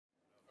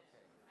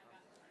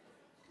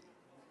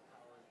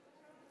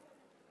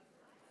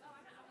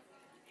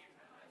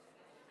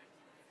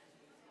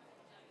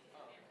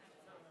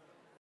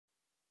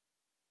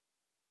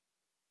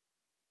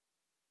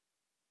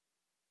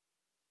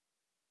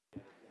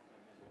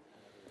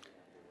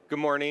Good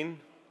morning.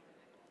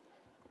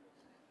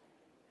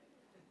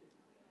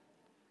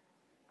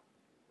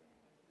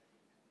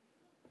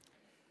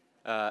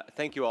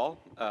 Thank you all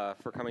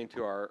for coming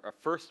to our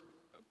first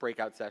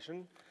breakout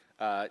session.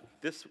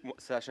 This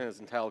session is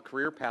entitled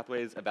Career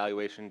Pathways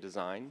Evaluation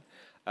Design.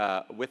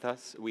 With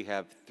us, we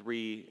have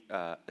three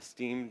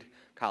esteemed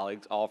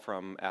colleagues, all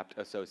from Apt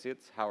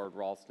Associates, Howard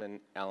Ralston,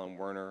 Alan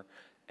Werner,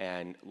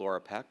 and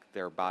Laura Peck.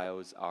 Their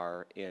bios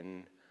are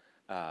in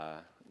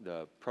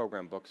the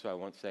program book, so I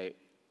won't say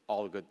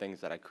all the good things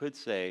that I could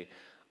say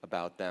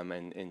about them,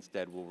 and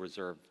instead we'll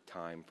reserve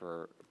time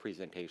for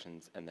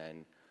presentations and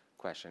then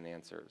question and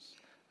answers.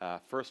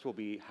 First will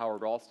be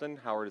Howard Ralston.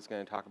 Howard is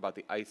going to talk about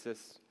the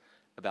ISIS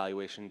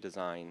evaluation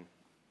design.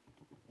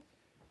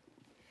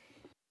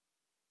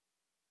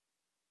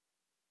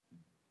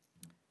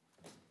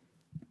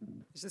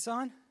 Is this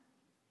on?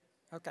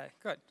 Okay,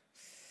 good.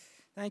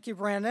 Thank you,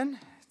 Brandon.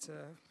 It's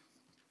a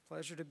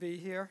pleasure to be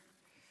here.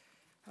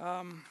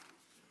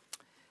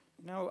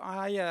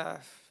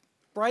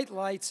 Bright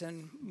lights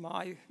and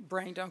my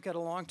brain don't get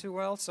along too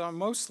well, so I'm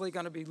mostly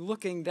going to be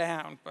looking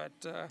down, but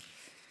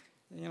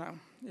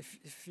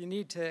if you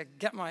need to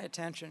get my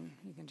attention,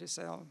 you can just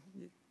say,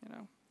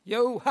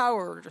 yo,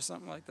 Howard, or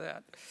something like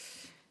that,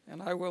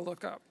 and I will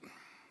look up.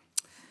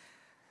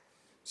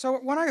 So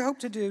what I hope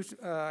to do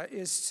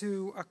is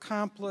to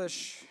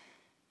accomplish,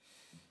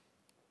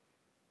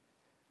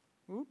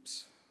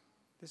 oops,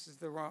 this is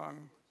the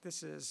wrong,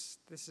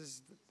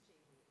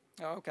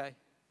 oh, okay.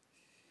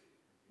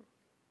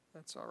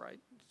 That's all right.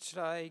 Should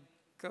I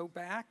go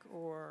back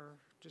or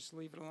just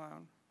leave it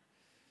alone?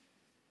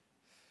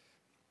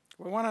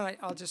 Well, why don't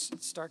I'll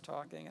just start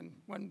talking, and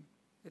when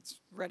it's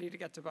ready to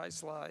get to my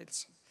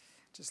slides,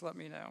 just let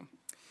me know.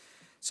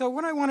 So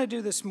what I want to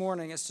do this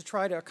morning is to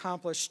try to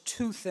accomplish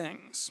two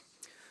things.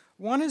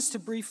 One is to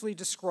briefly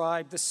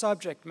describe the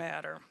subject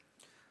matter.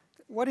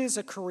 What is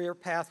a career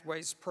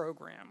pathways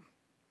program?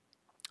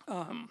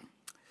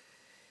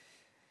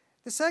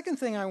 The second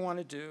thing I want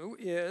to do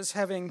is,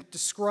 having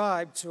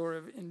described sort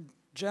of in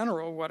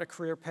general what a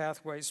career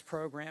pathways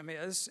program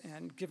is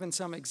and given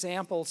some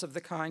examples of the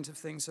kinds of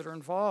things that are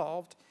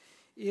involved,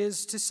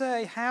 is to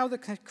say how the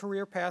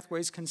career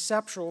pathways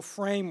conceptual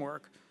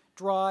framework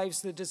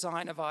drives the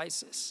design of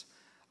ISIS.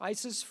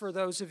 ISIS, for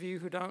those of you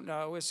who don't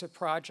know, is a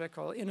project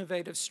called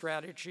Innovative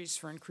Strategies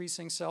for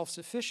Increasing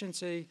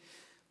Self-Sufficiency,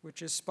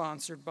 which is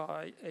sponsored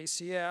by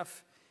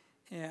ACF,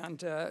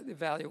 and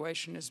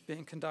evaluation is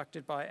being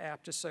conducted by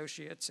Apt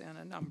Associates and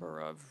a number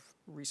of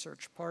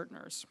research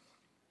partners.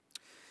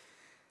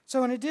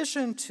 So in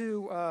addition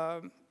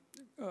to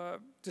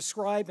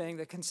describing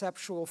the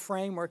conceptual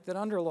framework that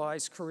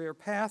underlies career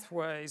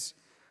pathways,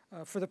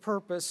 for the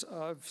purpose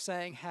of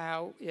saying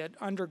how it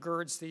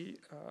undergirds the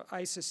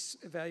ISIS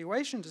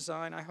evaluation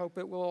design, I hope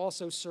it will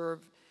also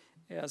serve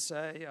as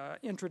an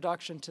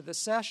introduction to the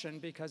session,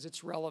 because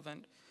it's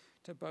relevant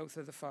to both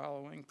of the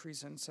following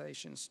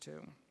presentations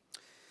too.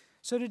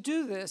 So to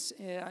do this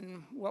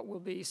in what will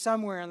be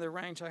somewhere in the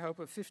range, I hope,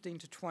 of 15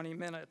 to 20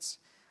 minutes,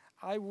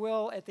 I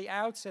will at the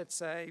outset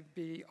say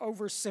be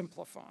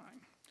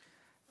oversimplifying.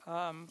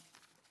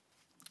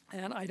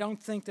 And I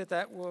don't think that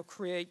that will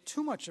create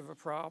too much of a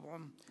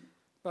problem,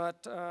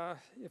 but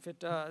if it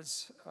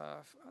does,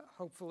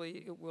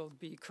 hopefully it will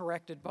be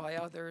corrected by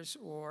others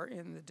or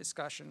in the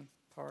discussion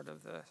part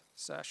of the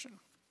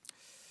session.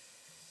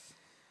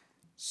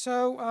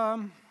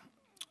 So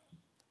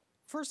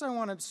first I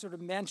want to sort of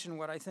mention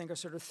what I think are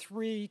sort of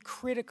three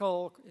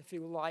critical, if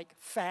you like,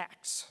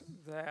 facts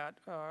that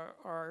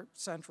are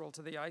central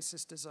to the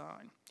ISIS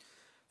design.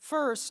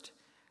 First,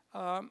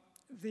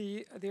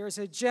 there's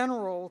a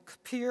general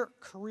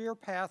career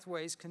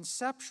pathways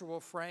conceptual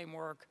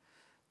framework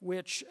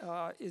which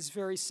is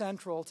very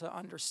central to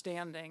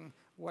understanding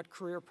what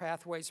career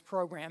pathways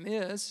program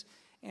is,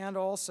 and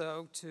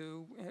also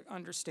to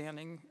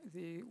understanding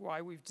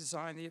why we've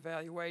designed the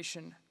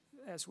evaluation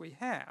as we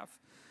have.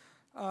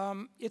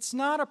 It's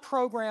not a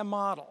program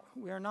model.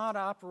 We are not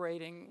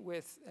operating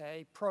with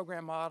a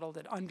program model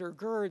that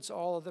undergirds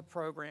all of the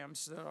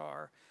programs that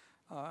are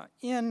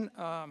in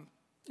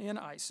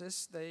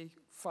ISIS. They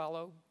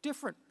follow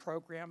different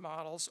program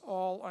models,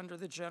 all under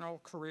the general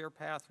career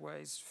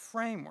pathways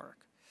framework.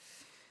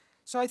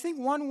 So I think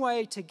one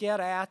way to get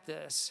at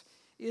this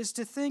is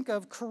to think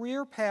of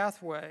career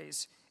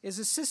pathways as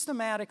a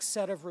systematic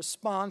set of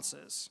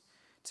responses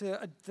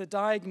to the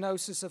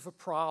diagnosis of a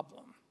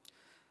problem.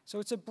 So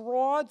it's a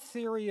broad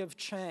theory of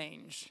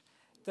change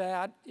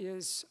that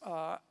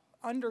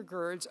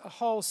undergirds a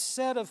whole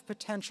set of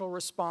potential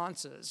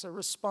responses, a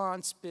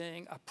response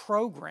being a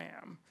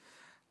program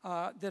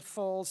that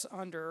falls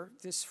under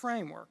this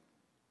framework.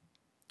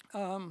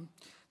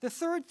 The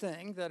third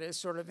thing that is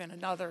sort of in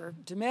another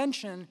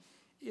dimension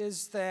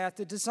is that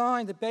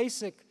the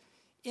basic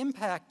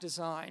impact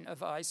design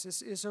of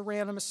ISIS is a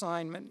random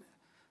assignment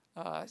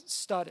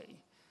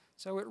study.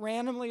 So it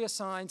randomly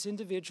assigns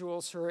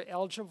individuals who are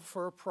eligible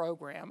for a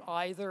program,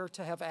 either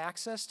to have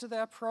access to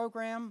that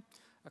program,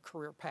 a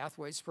career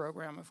pathways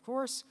program, of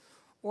course,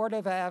 or to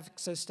have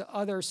access to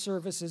other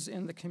services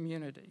in the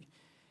community.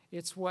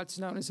 It's what's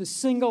known as a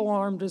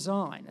single-arm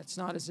design. It's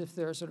not as if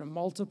there's sort of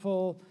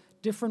multiple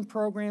different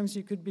programs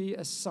you could be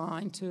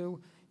assigned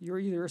to. You're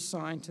either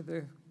assigned to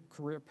the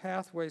Career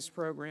Pathways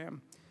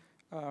program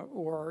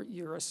or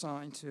you're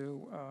assigned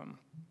to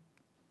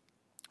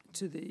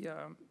the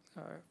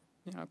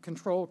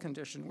control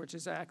condition, which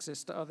is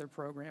access to other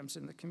programs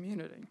in the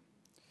community.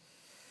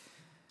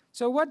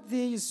 So what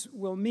these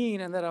will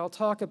mean, and that I'll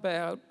talk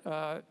about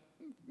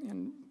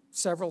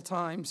several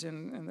times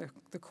in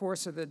the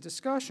course of the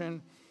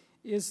discussion,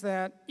 is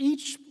that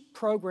each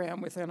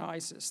program within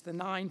ISIS, the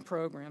 9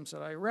 programs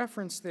that I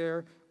referenced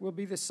there, will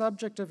be the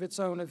subject of its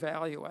own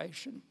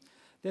evaluation.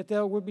 That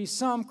there will be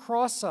some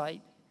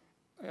cross-site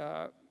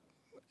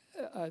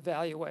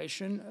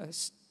evaluation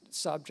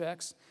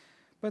subjects,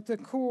 but the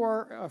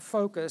core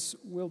focus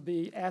will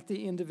be at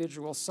the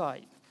individual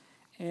site.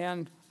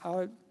 And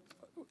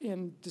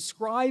in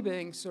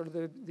describing sort of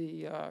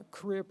the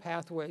Career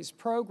Pathways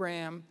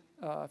program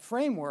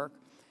framework,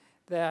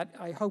 that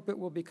I hope it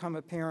will become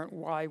apparent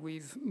why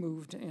we've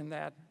moved in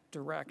that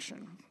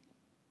direction.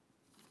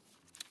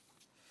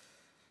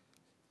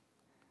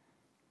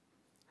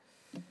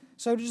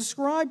 So to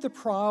describe the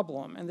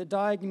problem and the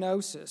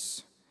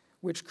diagnosis,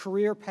 which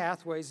Career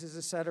Pathways is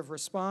a set of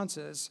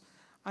responses,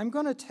 I'm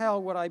going to tell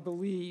what I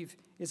believe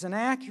is an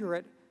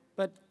accurate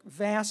but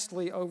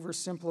vastly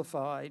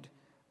oversimplified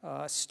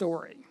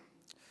story.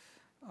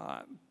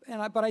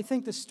 But I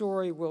think the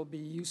story will be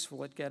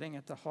useful at getting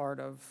at the heart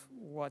of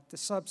what the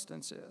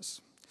substance is.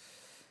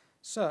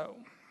 So,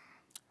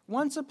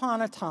 once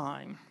upon a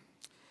time,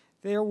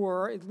 there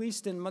were, at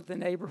least in the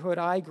neighborhood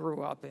I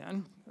grew up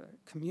in, the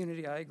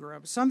community I grew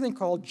up in, something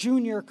called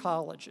junior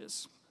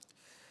colleges.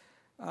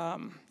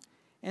 And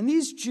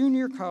these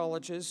junior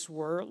colleges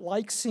were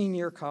like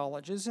senior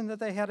colleges in that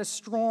they had a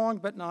strong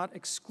but not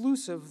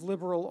exclusive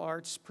liberal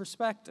arts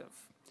perspective.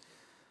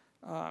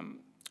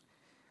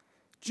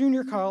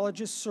 Junior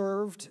colleges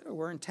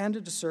were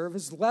intended to serve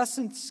as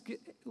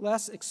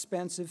less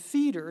expensive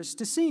feeders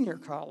to senior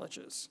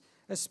colleges,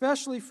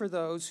 especially for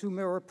those who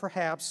were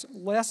perhaps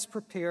less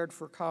prepared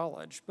for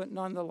college, but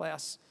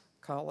nonetheless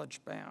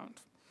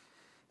college-bound.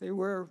 They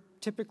were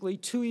typically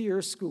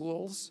 2-year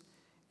schools,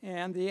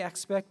 and the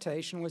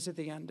expectation was at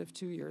the end of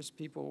 2 years,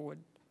 people would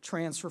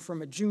transfer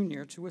from a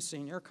junior to a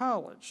senior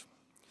college.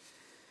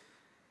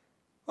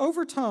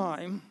 Over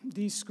time,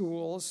 these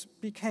schools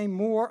became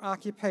more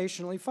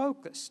occupationally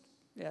focused,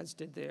 as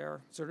did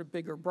their sort of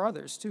bigger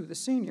brothers too, the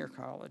senior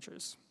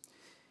colleges.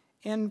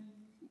 And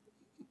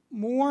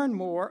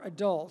more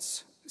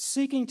adults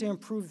seeking to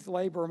improve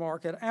labor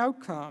market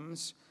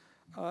outcomes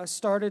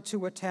started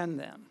to attend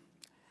them.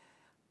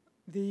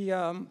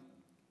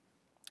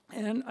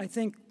 And I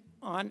think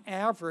on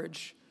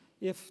average,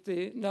 if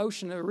the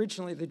notion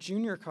originally the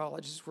junior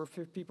colleges were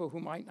for people who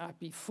might not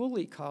be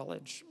fully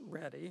college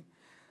ready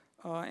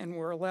and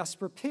were less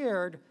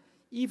prepared,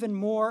 even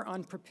more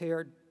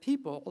unprepared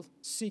people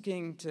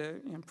seeking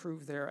to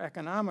improve their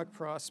economic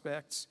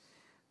prospects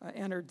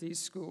entered these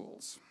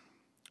schools.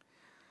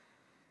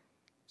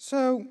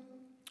 So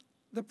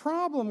the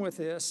problem with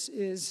this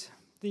is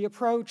the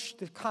approach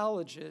to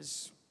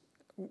colleges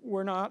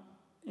were not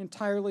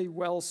entirely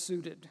well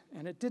suited,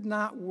 and it did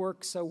not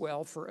work so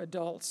well for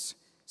adults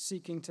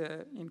seeking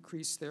to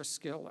increase their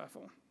skill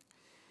level.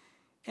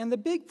 And the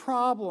big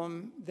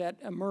problem that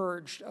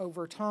emerged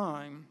over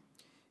time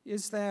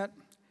is that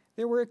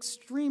there were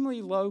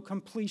extremely low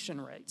completion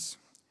rates.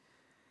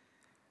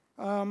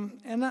 And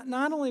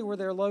not only were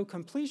there low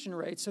completion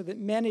rates, so that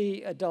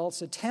many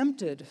adults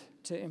attempted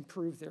to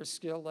improve their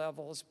skill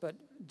levels, but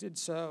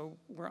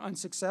were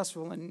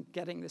unsuccessful in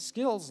getting the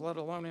skills, let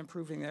alone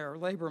improving their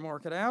labor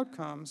market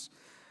outcomes.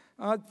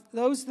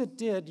 Those that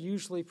did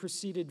usually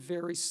proceeded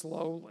very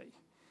slowly.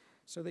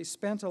 So they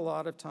spent a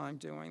lot of time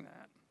doing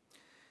that.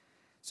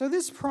 So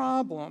this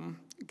problem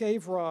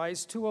gave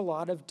rise to a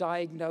lot of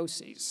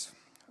diagnoses,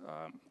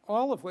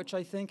 all of which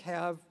I think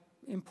have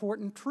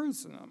important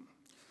truths in them.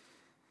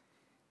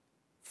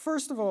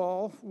 First of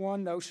all,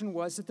 one notion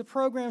was that the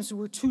programs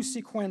were too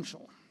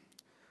sequential.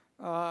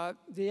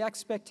 The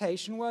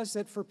expectation was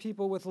that for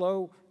people with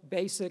low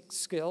basic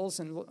skills,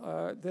 and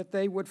that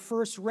they would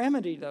first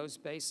remedy those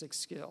basic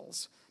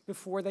skills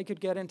before they could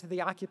get into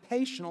the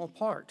occupational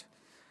part.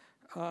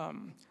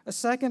 A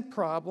second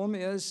problem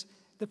is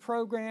the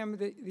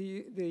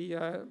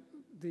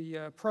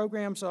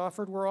programs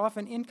offered were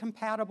often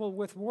incompatible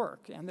with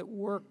work, and that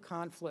work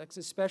conflicts,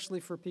 especially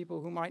for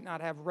people who might not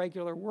have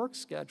regular work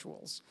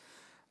schedules,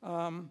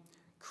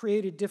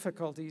 created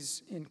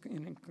difficulties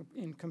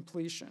in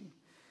completion.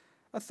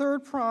 A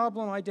third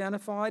problem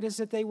identified is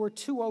that they were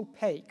too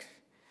opaque.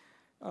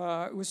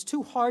 It was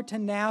too hard to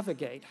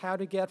navigate how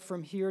to get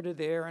from here to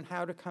there and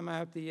how to come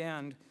out the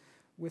end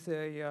with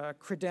a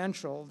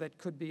credential that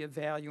could be of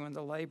value in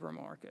the labor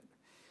market.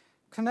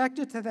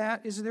 Connected to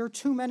that is there are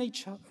too many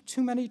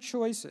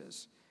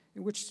choices,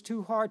 in which it's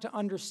too hard to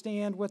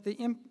understand what the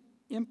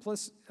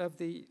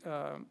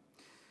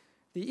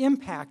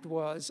impact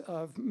was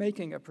of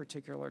making a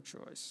particular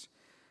choice.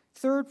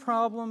 Third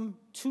problem,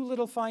 too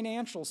little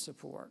financial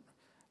support.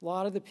 A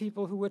lot of the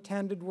people who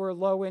attended were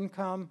low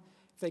income.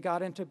 If they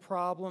got into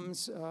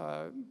problems,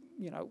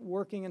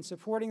 working and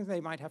supporting them,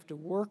 they might have to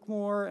work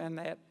more, and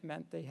that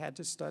meant they had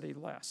to study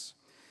less.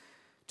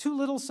 Too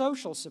little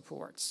social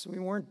supports. We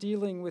weren't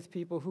dealing with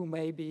people who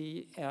may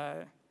be,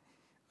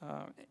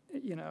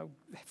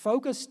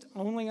 focused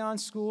only on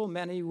school.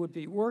 Many would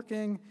be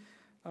working.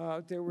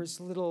 There was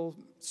little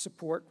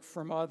support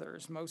from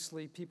others,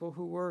 mostly people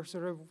who were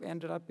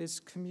ended up as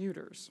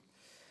commuters.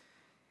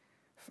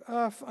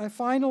 A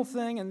final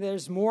thing, and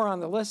there's more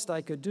on the list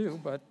I could do,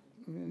 but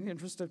in the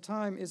interest of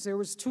time, is there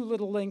was too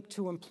little link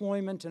to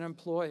employment and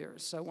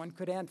employers. So one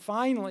could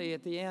finally,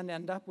 at the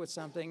end up with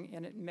something,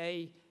 and it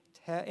may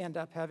end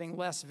up having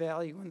less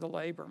value in the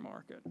labor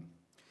market.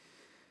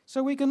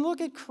 So we can look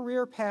at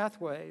career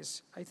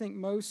pathways, I think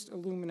most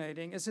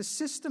illuminating, as a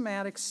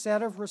systematic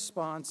set of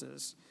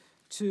responses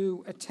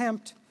to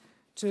attempt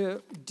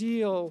to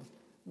deal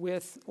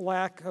with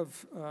lack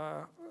of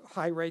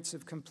high rates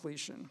of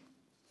completion.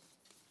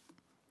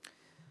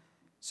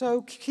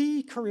 So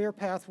key career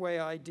pathway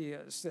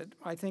ideas that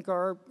I think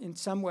are in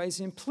some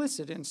ways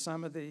implicit in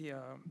some of the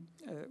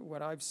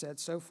what I've said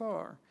so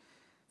far.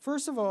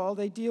 First of all,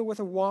 they deal with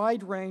a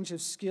wide range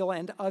of skill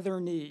and other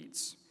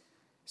needs.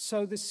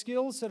 So the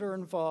skills that are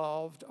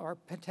involved are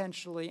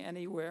potentially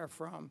anywhere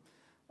from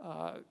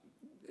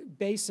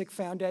basic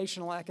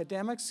foundational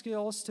academic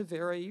skills to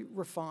very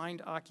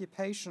refined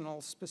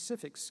occupational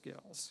specific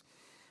skills.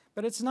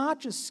 But it's not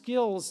just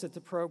skills that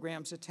the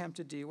programs attempt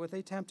to deal with. They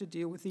attempt to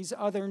deal with these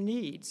other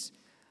needs.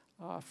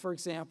 For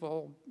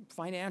example,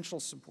 financial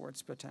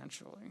supports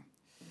potentially.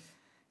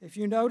 If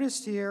you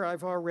noticed here,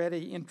 I've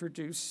already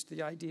introduced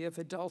the idea of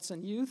adults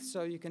and youth,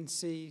 so you can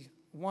see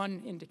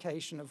one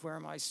indication of where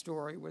my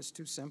story was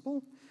too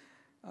simple.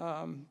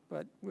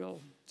 But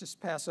we'll just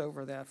pass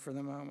over that for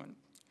the moment.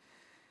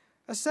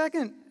 A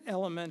second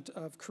element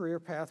of career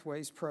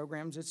pathways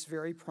programs that's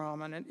very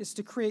prominent is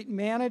to create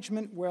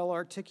management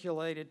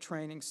well-articulated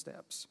training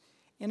steps.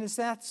 And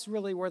that's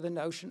really where the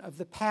notion of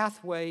the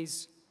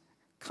pathways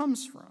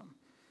comes from.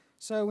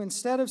 So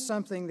instead of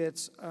something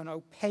that's an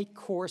opaque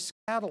course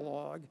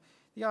catalog,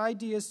 the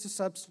idea is to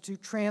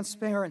substitute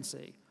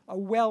transparency, a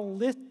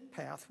well-lit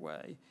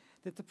pathway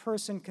that the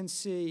person can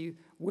see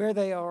where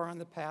they are on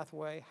the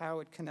pathway,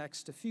 how it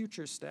connects to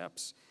future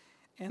steps,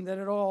 and that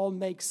it all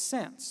makes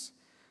sense.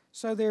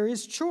 So there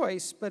is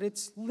choice, but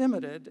it's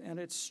limited and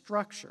it's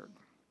structured.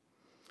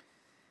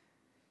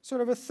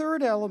 Sort of a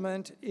third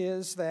element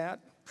is that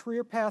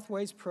career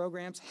pathways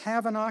programs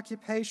have an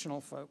occupational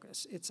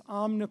focus. It's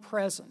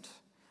omnipresent.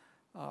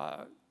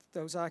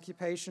 Those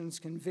occupations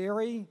can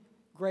vary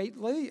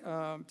greatly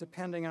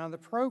depending on the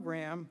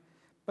program,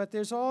 but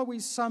there's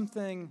always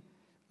something,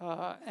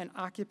 an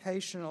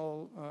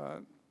occupational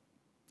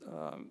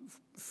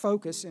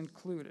focus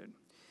included.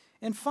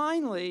 And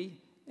finally,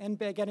 and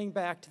getting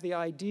back to the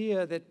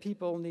idea that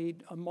people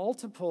need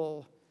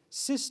multiple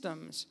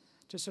systems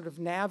to sort of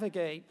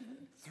navigate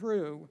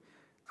through.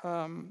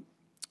 Okay,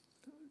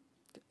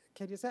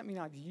 does that mean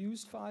I've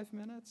used 5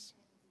 minutes?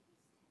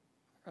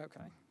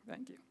 Okay,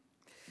 thank you.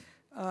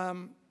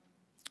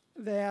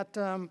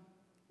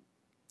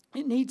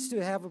 It needs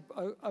to have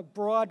a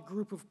broad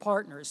group of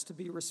partners to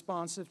be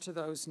responsive to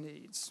those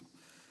needs.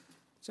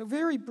 So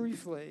very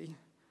briefly,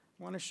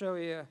 I want to show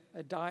you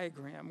a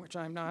diagram, which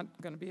I'm not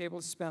going to be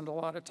able to spend a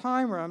lot of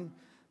time on,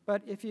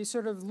 but if you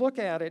sort of look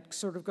at it,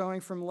 sort of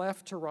going from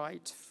left to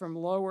right, from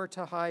lower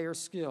to higher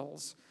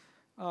skills,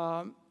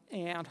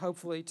 and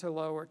hopefully to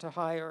lower to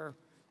higher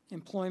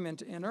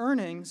employment and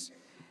earnings,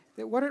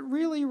 that what it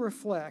really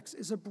reflects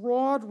is a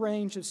broad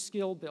range of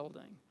skill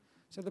building.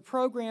 So the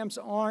programs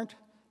aren't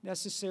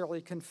necessarily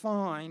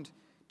confined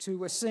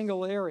to a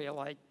single area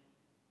like,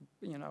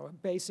 a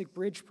basic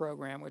bridge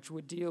program, which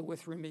would deal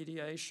with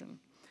remediation.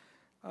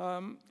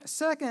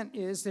 Second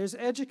is there's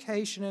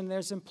education and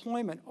there's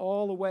employment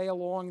all the way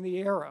along the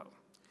arrow.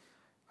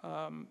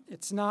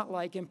 It's not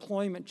like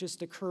employment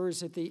just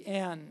occurs at the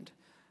end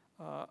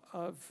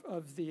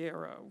of the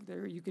arrow.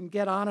 There you can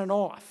get on and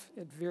off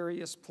at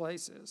various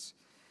places.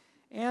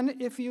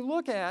 And if you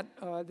look at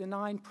the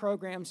 9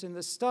 programs in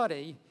the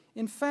study,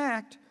 in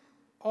fact,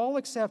 all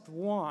except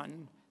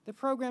one, the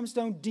programs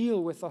don't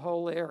deal with the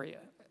whole area,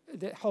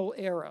 the whole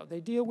arrow.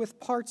 They deal with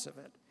parts of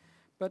it,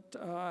 but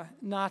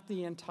not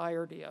the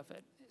entirety of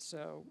it.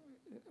 So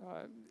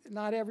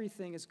not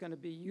everything is going to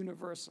be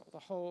universal. The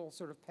whole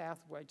sort of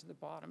pathway to the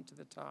bottom to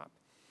the top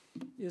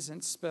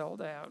isn't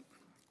spelled out.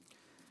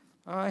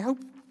 I hope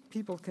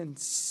people can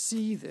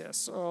see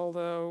this,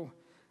 although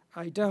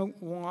I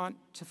don't want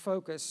to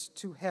focus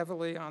too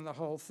heavily on the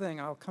whole thing.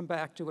 I'll come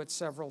back to it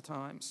several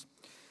times.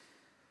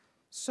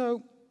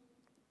 So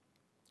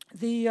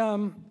the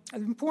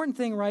important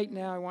thing right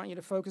now I want you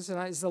to focus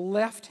on is the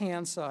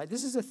left-hand side.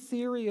 This is a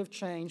theory of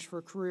change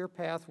for career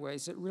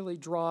pathways that really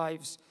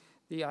drives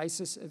the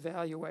ISIS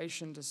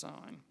evaluation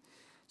design.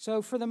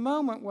 So for the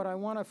moment, what I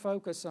want to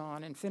focus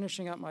on in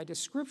finishing up my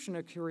description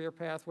of career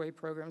pathway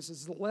programs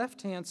is the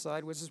left-hand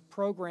side, which is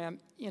program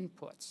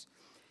inputs.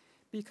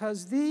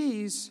 Because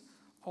these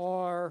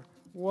are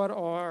what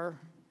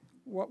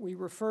what we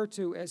refer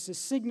to as the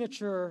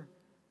signature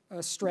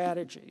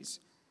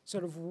strategies,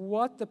 sort of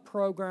what the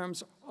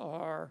programs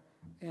are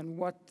and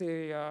what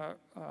the,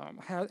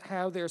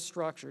 how they're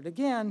structured.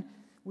 Again,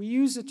 we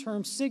use the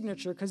term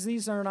signature because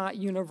these are not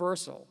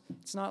universal.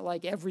 It's not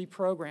like every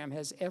program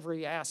has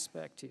every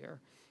aspect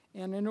here.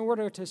 And in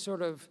order to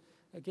sort of,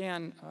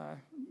 again,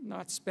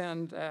 not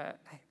spend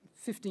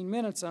 15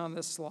 minutes on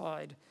this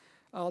slide,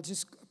 I'll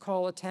just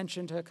call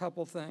attention to a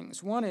couple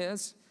things. One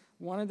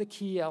of the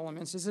key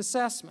elements is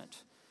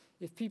assessment.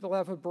 If people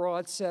have a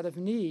broad set of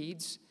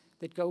needs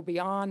that go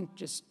beyond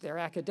just their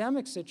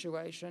academic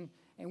situation,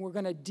 and we're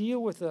going to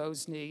deal with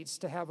those needs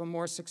to have a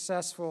more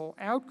successful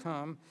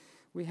outcome,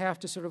 we have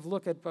to sort of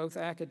look at both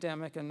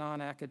academic and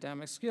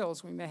non-academic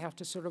skills. We may have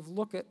to sort of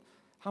look at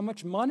how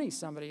much money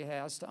somebody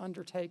has to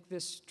undertake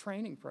this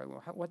training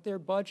program, what their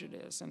budget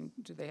is, and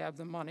do they have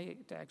the money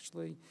to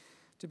actually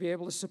to be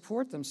able to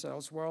support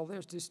themselves while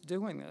they're just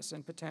doing this,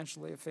 and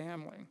potentially a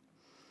family.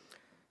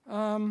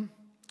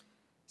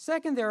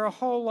 Second, there are a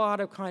whole lot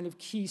of kind of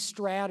key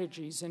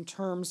strategies in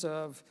terms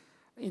of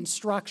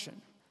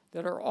instruction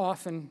that are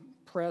often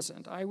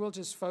present. I will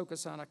just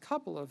focus on a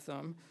couple of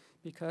them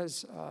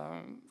because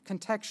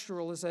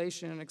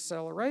contextualization and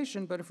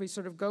acceleration, but if we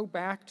sort of go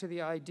back to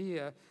the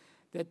idea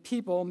that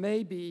people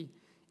may be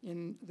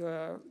in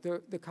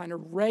the kind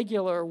of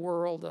regular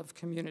world of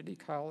community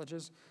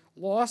colleges,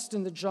 lost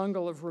in the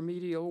jungle of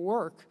remedial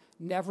work,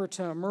 never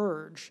to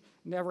emerge,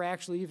 never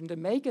actually even to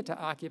make it to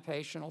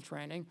occupational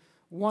training.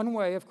 One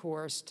way, of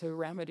course, to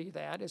remedy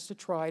that is to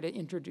try to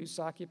introduce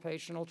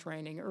occupational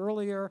training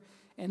earlier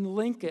and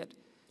link it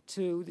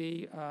to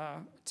the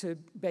to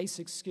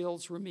basic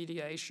skills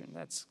remediation.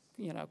 That's,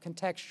 you know,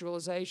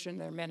 contextualization.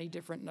 There are many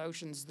different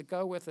notions that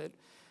go with it,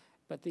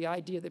 but the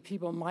idea that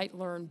people might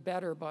learn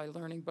better by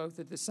learning both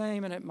at the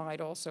same, and it might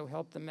also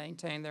help them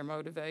maintain their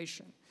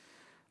motivation.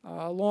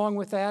 Along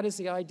with that is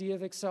the idea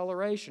of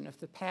acceleration. If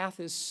the path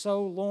is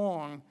so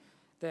long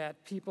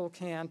that people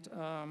can't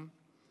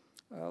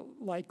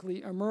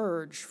likely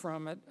emerge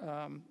from it,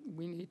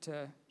 we need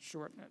to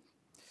shorten it.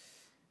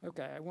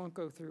 Okay, I won't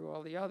go through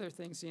all the other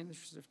things in the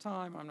interest of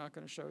time. I'm not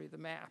going to show you the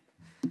map.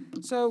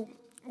 So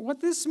what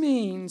this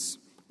means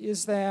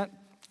is that,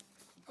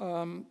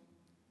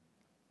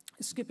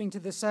 skipping to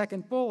the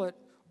second bullet,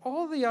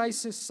 all the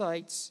ISIS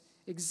sites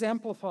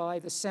exemplify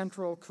the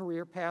central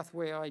career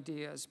pathway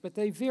ideas, but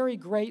they vary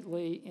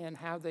greatly in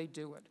how they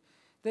do it.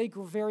 They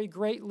vary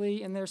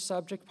greatly in their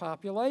subject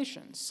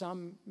populations.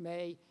 Some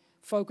may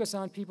focus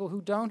on people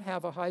who don't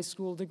have a high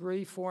school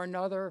degree. For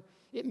another,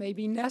 it may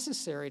be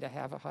necessary to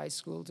have a high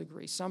school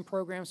degree. Some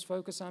programs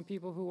focus on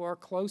people who are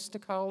close to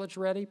college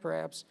ready,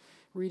 perhaps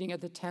reading at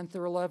the 10th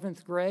or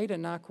 11th grade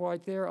and not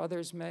quite there.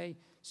 Others may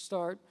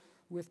start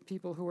with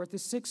people who are at the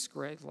 6th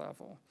grade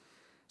level.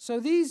 So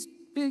these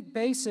big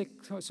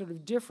basic sort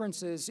of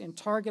differences in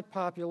target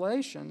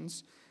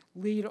populations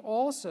lead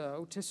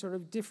also to sort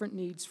of different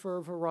needs for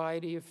a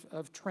variety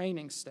of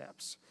training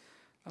steps.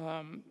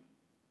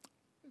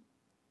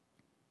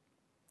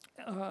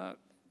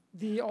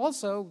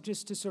 Also,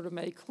 just to sort of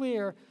make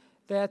clear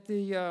that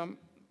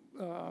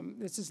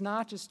this is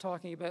not just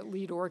talking about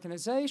lead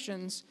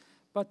organizations,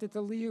 but that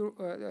the lead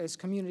as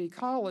community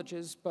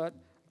colleges, but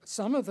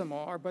some of them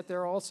are, but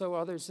there are also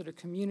others that are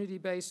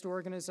community-based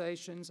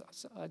organizations,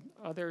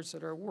 others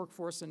that are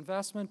workforce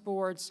investment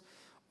boards,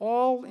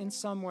 all in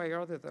some way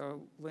or other,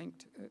 though,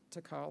 linked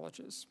to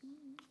colleges.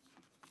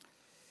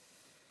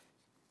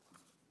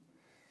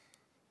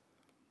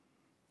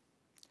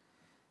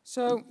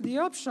 So the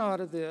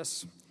upshot of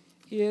this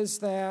is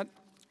that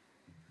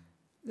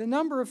the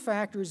number of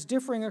factors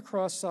differing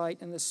across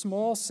site and the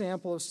small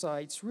sample of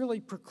sites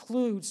really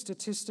precludes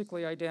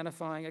statistically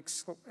identifying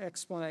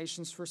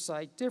explanations for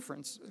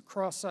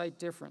cross-site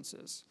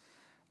differences.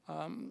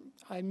 I'm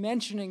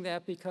mentioning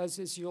that because,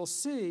 as you'll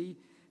see,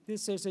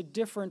 there's a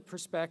different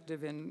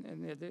perspective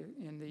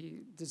in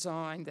the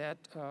design that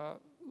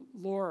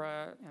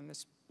Laura and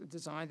this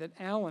design that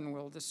Alan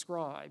will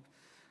describe.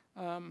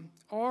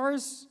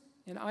 Ours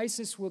in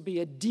ISIS will be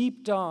a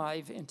deep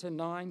dive into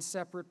 9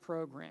 separate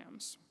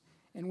programs,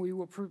 and we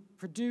will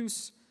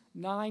produce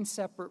 9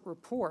 separate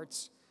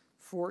reports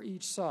for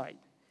each site.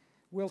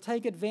 We'll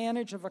take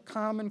advantage of a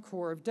common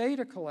core of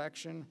data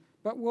collection,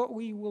 but what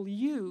we will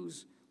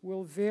use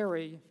will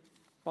vary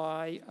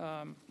by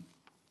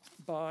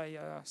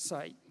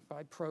site,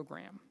 by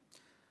program.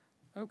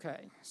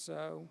 Okay,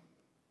 so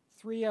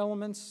 3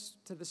 elements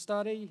to the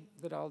study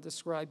that I'll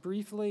describe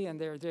briefly, and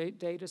their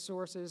data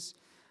sources: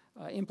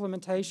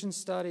 implementation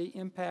study,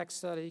 impact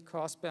study,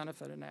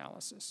 cost-benefit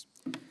analysis.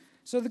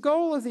 So the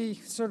goal of the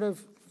sort of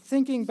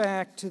thinking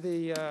back to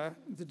the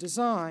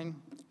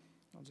design,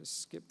 I'll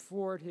just skip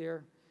forward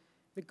here.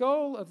 The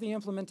goal of the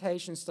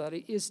implementation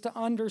study is to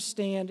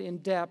understand in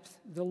depth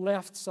the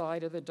left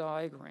side of the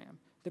diagram,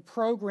 the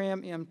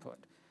program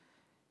input,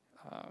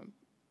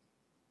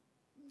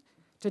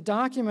 to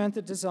document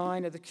the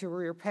design of the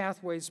Career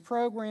Pathways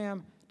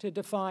program, to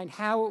define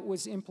how it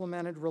was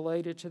implemented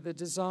related to the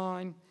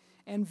design,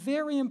 and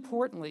very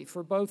importantly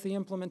for both the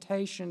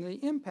implementation and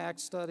the impact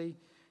study,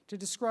 to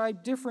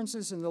describe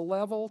differences in the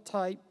level,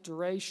 type,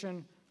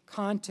 duration,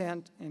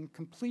 content, and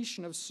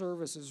completion of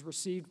services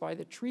received by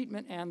the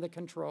treatment and the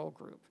control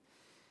group.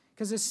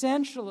 Because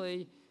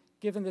essentially,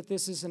 given that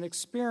this is an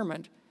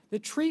experiment, the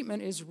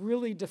treatment is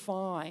really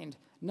defined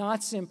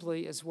not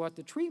simply as what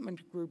the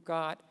treatment group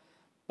got,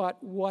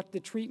 but what the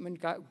treatment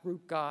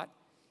group got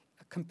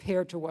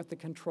compared to what the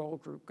control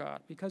group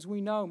got, because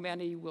we know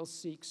many will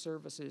seek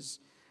services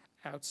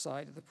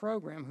outside of the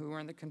program who are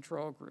in the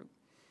control group.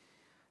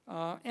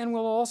 And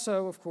we'll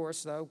also, of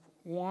course, though,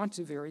 want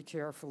to very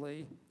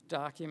carefully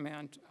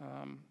document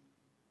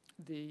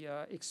the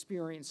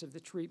experience of the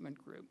treatment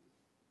group.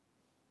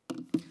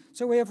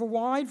 So we have a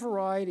wide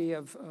variety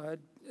of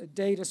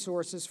data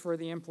sources for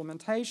the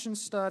implementation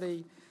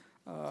study.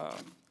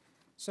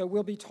 So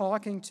we'll be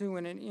talking to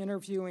and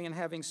interviewing and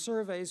having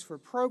surveys for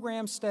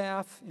program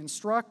staff,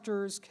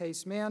 instructors,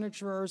 case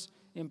managers,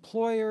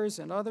 employers,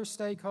 and other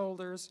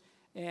stakeholders,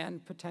 and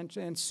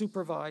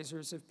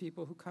supervisors of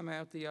people who come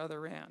out the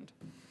other end.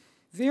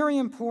 Very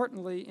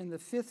importantly, in the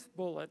 5th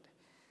bullet,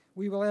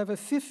 we will have a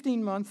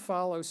 15-month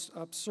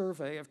follow-up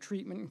survey of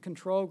treatment and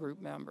control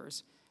group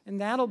members, and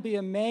that'll be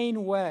a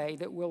main way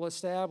that we'll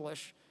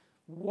establish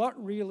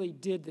what really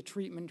did the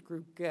treatment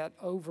group get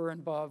over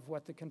and above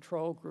what the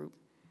control group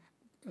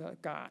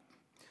got.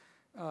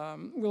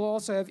 We'll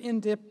also have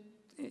in-depth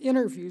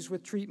interviews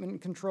with treatment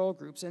and control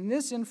groups, and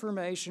this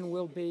information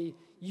will be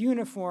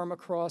uniform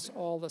across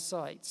all the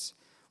sites.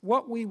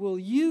 What we will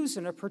use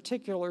in a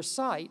particular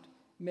site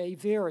may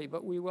vary,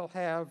 but we will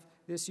have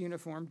this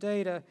uniform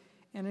data,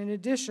 and in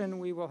addition,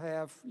 we will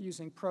have,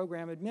 using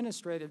program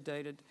administrative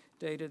data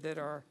that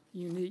are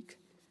unique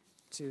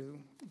to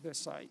the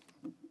site.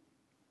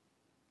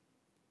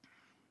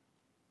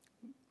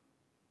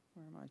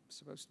 Where am I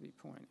supposed to be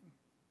pointing?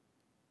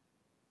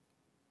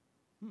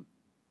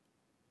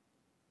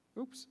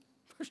 Oops,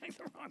 pushing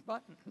the wrong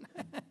button.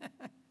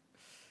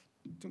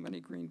 Too many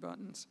green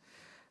buttons.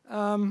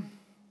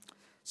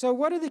 So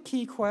what are the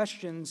key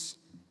questions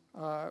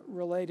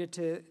related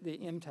to the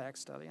impact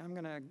study? I'm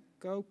going to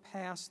go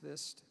past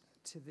this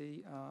to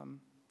the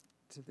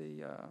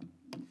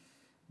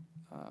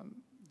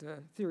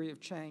theory of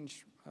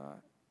change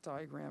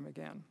diagram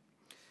again.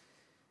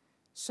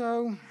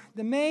 So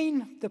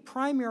the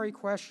primary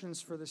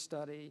questions for the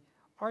study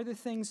are the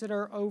things that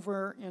are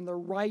over in the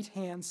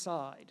right-hand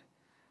side.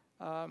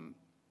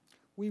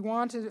 We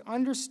want to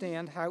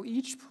understand how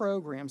each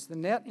program's, the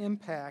net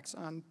impacts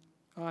on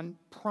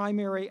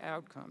primary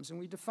outcomes. And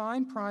we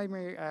define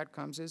primary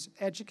outcomes as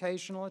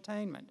educational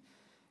attainment.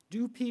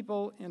 Do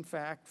people, in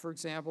fact, for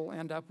example,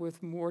 end up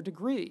with more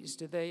degrees?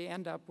 Do they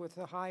end up with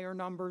higher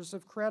numbers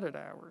of credit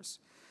hours?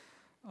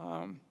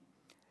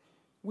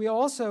 We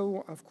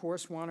also, of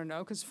course, want to know,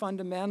 because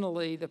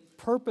fundamentally the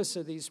purpose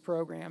of these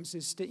programs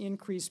is to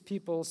increase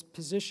people's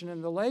position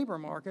in the labor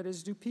market,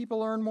 is do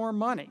people earn more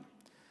money?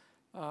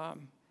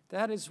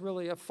 That is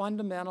really a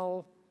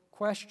fundamental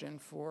question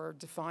for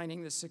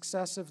defining the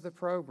success of the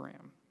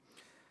program.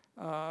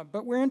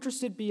 But we're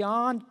interested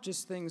beyond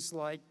just things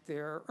like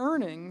their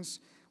earnings.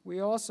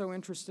 We're also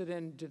interested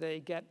in, do they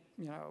get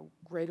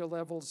greater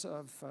levels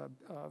of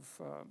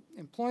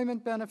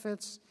employment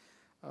benefits?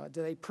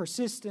 Do they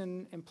persist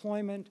in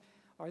employment?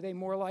 Are they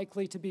more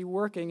likely to be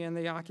working in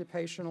the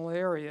occupational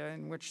area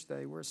in which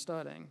they were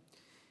studying?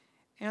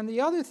 And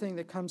the other thing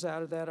that comes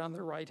out of that on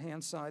the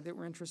right-hand side that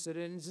we're interested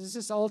in is, does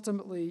this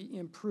ultimately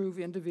improve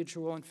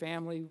individual and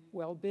family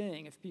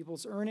well-being? If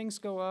people's earnings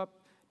go up,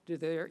 do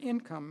their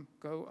income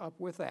go up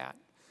with that?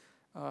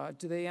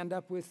 Do they end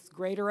up with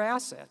greater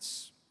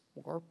assets?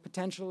 Or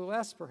potentially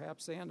less,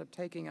 perhaps they end up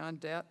taking on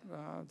debt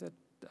that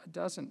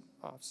doesn't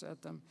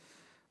offset them.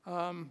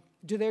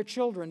 Do their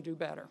children do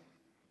better?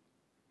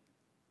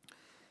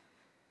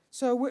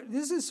 So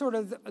this is sort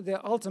of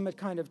the ultimate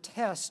kind of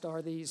test,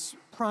 are these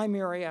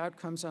primary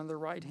outcomes on the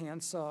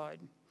right-hand side.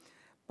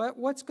 But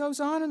what goes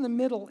on in the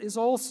middle is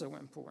also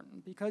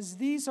important, because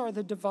these are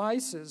the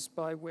devices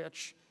by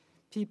which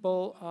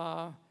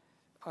people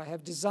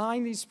have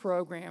designed these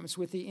programs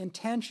with the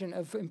intention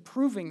of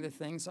improving the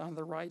things on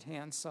the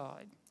right-hand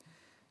side.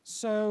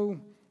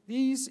 So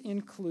these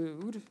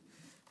include,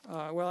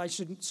 well, I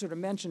should sort of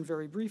mention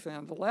very briefly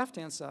on the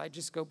left-hand side,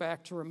 just go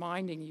back to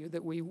reminding you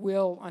that we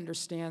will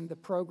understand the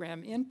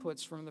program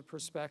inputs from the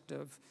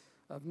perspective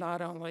of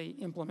not only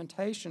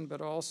implementation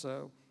but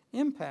also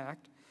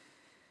impact.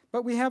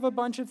 But we have a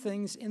bunch of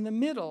things in the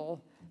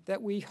middle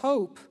that we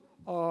hope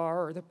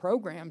are, or the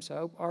programs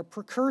hope, are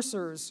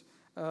precursors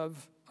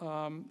of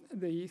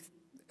the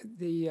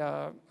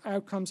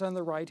outcomes on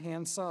the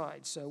right-hand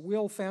side. So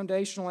will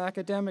foundational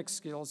academic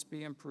skills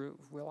be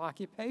improved? Will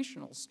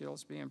occupational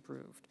skills be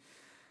improved?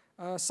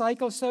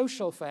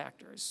 Psychosocial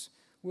factors.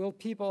 Will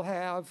people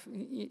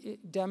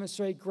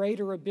demonstrate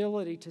greater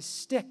ability to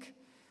stick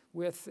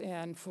with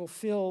and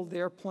fulfill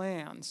their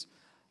plans?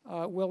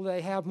 Will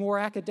they have more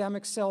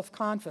academic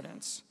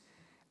self-confidence?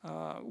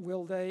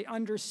 Will they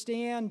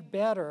understand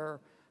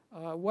better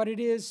what it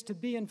is to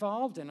be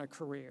involved in a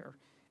career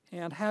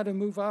and how to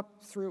move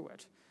up through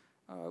it?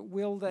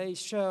 Will they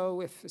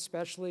show, if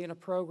especially in a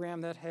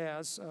program that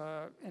has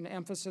an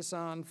emphasis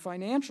on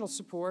financial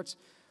supports,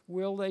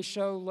 will they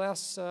show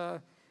less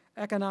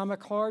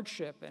economic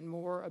hardship and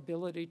more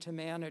ability to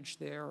manage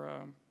their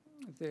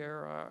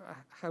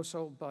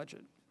household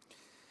budget?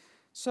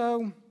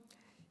 So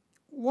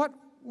what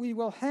we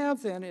will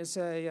have then is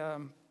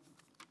I'll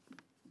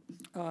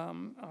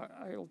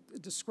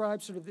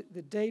describe sort of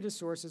the data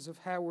sources of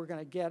how we're going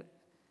to get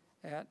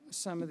at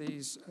some of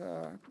these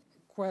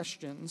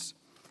questions.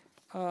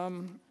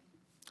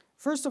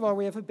 First of all,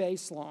 we have a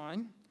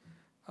baseline.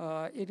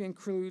 It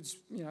includes,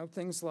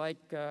 things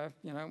like,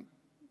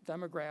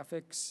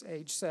 demographics,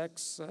 age,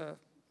 sex,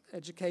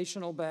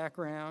 educational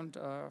background,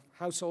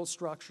 household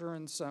structure,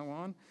 and so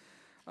on.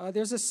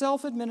 There's a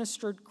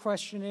self-administered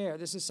questionnaire.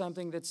 This is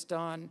something that's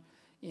done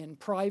in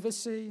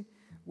privacy,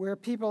 where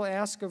people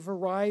ask a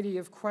variety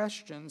of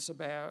questions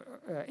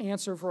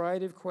answer a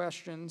variety of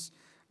questions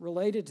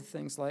related to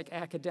things like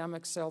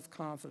academic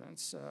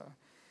self-confidence,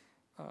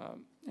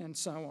 and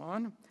so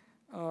on.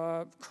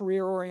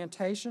 Career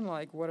orientation,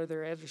 like what are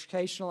their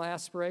educational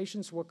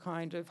aspirations,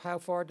 how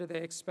far do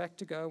they expect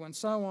to go, and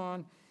so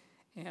on,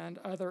 and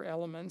other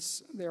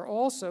elements.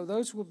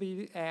 Those will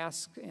be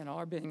asked and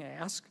are being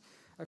asked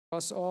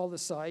across all the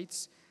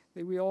sites.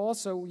 We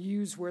also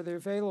use, where they're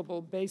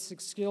available, basic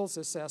skills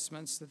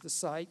assessments that the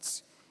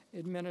sites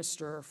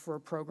administer for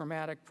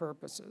programmatic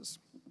purposes.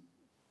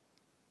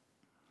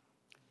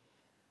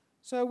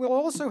 So we'll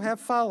also have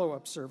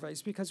follow-up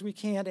surveys because we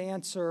can't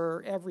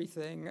answer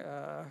everything.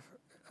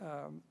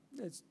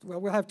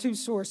 We'll have two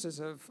sources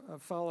of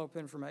follow-up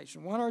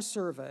information. One are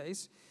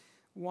surveys.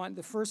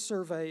 The first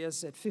survey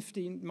is at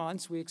 15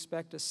 months. We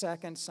expect a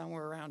second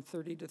somewhere around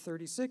 30 to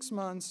 36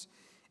 months,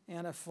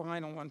 and a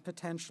final one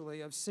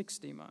potentially of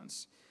 60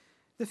 months.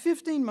 The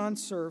 15-month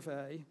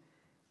survey,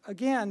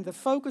 again, the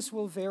focus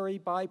will vary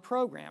by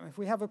program. If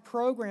we have a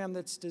program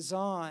that's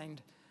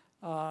designed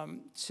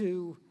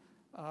to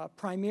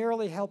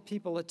primarily help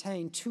people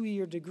attain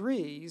 2-year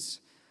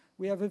degrees,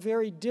 we have a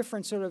very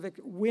different sort of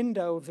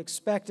window of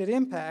expected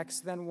impacts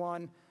than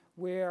one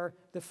where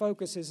the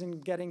focus is in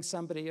getting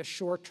somebody a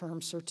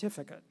short-term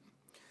certificate.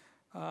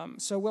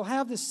 So we'll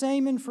have the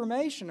same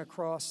information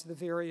across the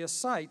various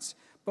sites,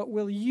 but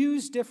we'll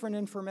use different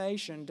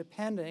information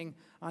depending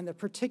on the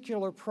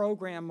particular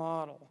program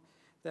model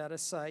that a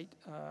site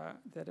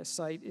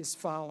is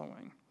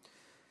following.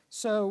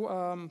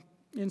 So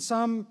in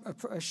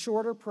a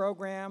shorter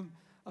program,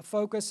 a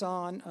focus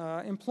on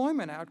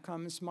employment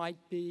outcomes might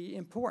be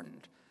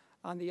important.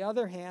 On the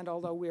other hand,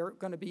 although we're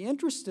going to be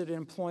interested in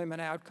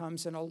employment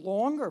outcomes in a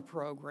longer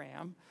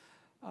program,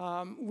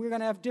 we're going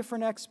to have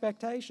different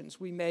expectations.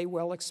 We may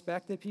well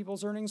expect that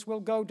people's earnings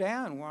will go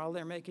down while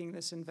they're making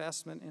this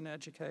investment in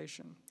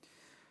education.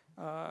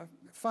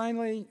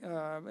 Finally,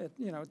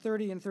 at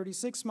 30 and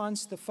 36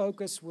 months, the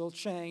focus will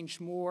change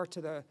more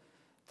to the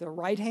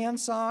right-hand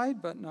side,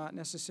 but not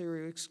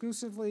necessarily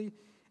exclusively.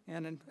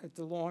 And at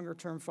the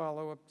longer-term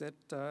follow-up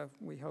that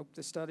we hope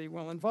the study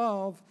will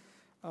involve,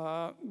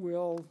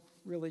 will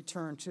really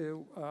turn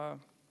to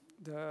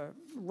the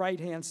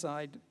right-hand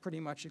side pretty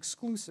much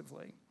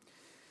exclusively.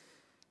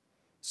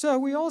 So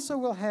we also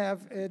will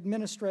have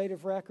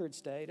administrative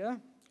records data.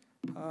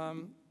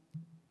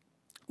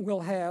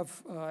 We'll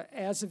have,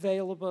 as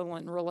available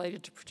and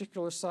related to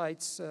particular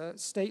sites,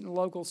 state and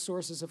local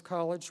sources of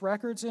college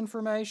records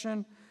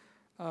information.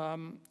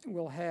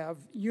 We'll have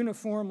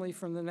uniformly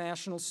from the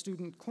National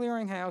Student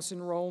Clearinghouse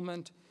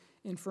enrollment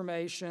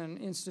information,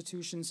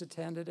 institutions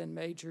attended, and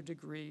major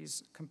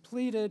degrees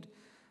completed.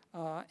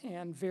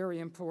 And very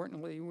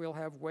importantly, we'll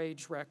have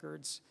wage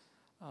records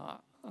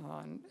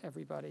on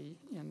everybody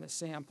in the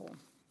sample.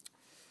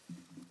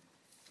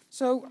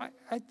 So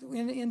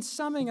in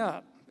summing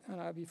up,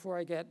 before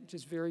I get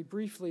just very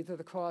briefly to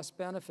the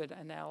cost-benefit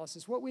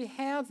analysis, what we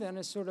have then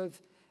is sort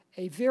of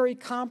a very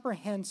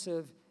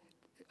comprehensive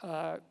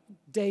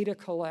data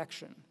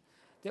collection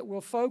that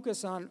will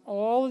focus on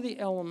all of the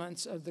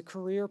elements of the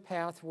career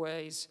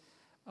pathways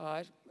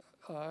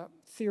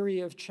theory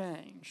of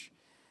change.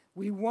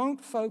 We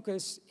won't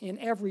focus in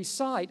every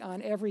site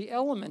on every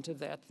element of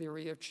that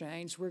theory of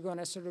change. We're going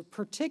to sort of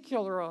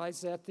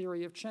particularize that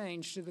theory of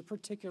change to the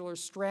particular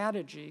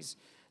strategies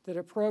that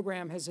a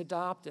program has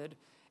adopted,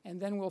 and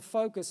then we'll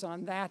focus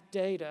on that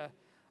data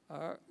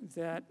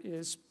that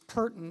is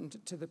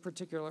pertinent to the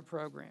particular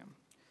program.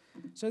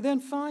 So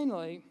then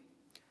finally,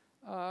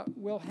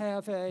 we'll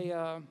have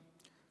a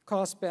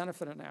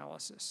cost-benefit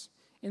analysis.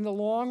 In the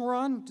long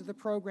run, do the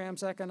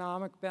program's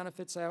economic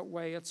benefits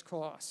outweigh its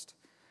cost?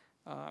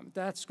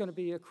 That's going to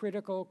be a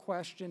critical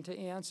question to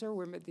answer.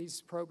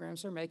 These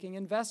programs are making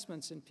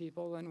investments in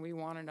people, and we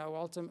want to know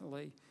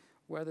ultimately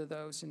whether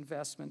those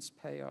investments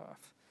pay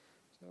off.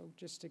 So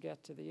just to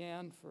get to the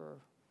end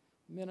for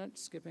a minute,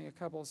 skipping a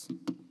couple,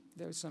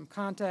 there's some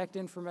contact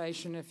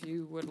information if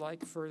you would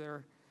like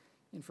further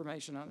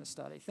information on the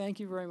study. Thank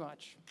you very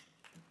much.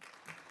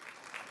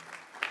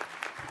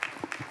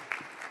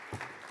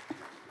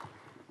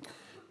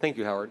 Thank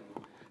you, Howard.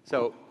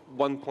 So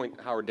one point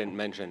Howard didn't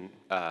mention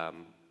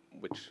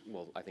which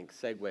will, I think,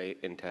 segue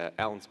into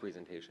Alan's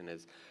presentation,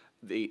 is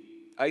the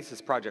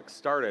ISIS project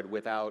started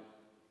without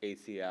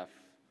ACF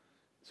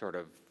sort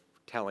of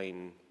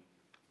telling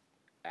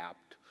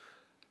APT,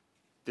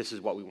 this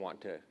is what we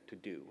want to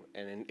do.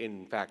 And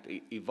in fact,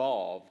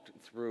 evolved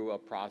through a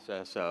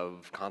process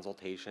of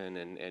consultation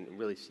and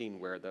really seeing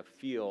where the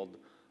field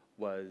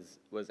was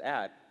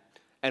at.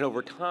 And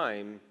over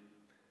time,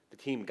 the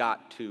team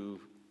got to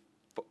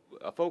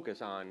a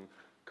focus on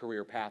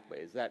career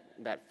pathways.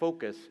 That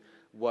focus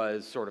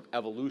was sort of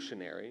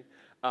evolutionary,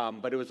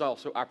 but it was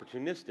also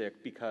opportunistic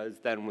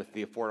because then with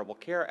the Affordable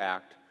Care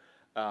Act,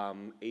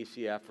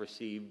 ACF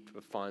received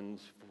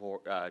funds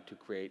to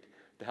create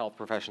the Health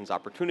Professions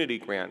Opportunity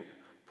Grant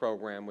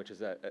Program, which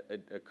is a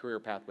career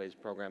pathways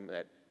program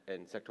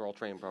and sectoral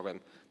training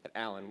program that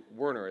Alan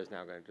Werner is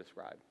now going to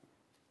describe.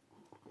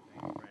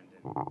 Thank you,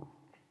 Brendan.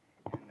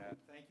 And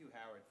thank you,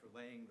 Howard, for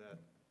laying the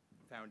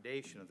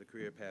foundation of the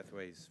career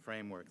pathways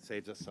framework. It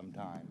saves us some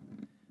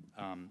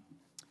time.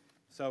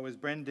 So as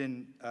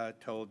Brendan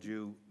told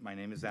you, my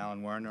name is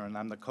Alan Werner, and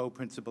I'm the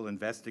co-principal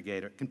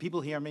investigator. Can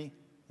people hear me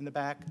in the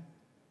back?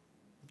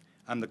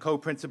 I'm the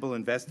co-principal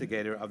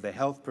investigator of the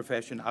Health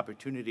Profession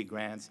Opportunity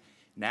Grants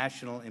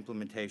National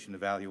Implementation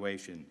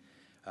Evaluation,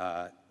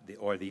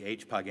 or the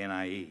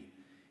HPOG-NIE.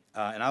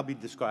 And I'll be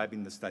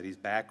describing the study's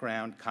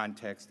background,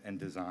 context, and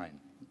design.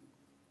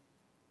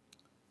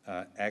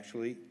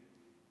 Actually,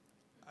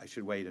 I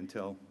should wait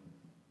until,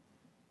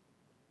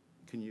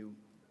 can you?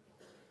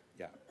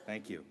 Yeah,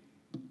 thank you.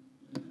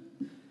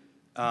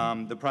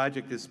 The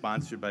project is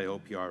sponsored by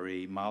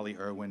OPRE. Molly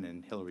Irwin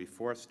and Hillary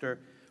Forster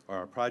are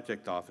our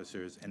project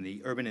officers, and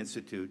the Urban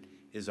Institute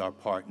is our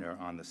partner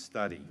on the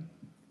study.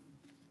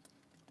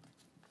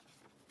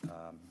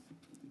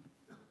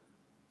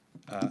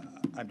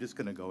 I'm just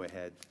going to go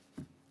ahead.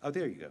 Oh,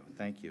 there you go.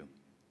 Thank you.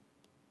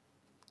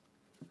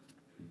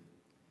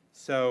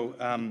 So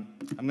I'm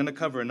going to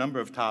cover a number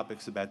of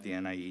topics about the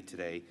NIE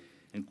today,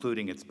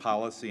 including its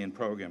policy and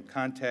program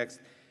context,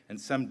 and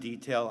some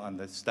detail on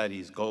the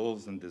study's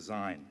goals and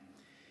design,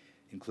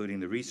 including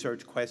the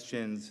research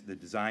questions, the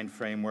design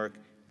framework,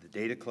 the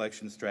data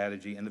collection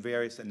strategy, and the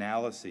various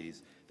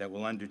analyses that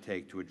we'll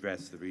undertake to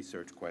address the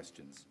research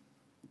questions.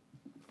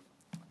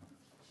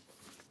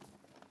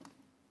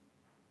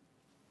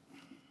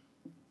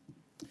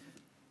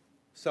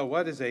 So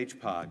what is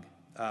HPOG?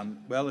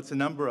 Well, it's a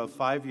number of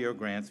 5-year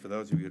grants, for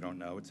those of you who don't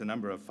know. It's a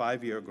number of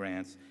 5-year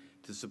grants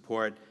to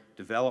support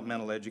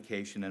developmental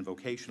education and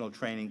vocational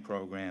training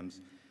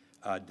programs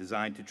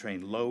designed to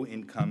train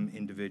low-income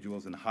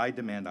individuals in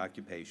high-demand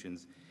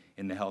occupations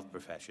in the health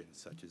professions,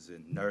 such as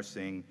in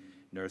nursing,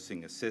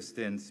 nursing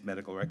assistants,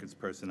 medical records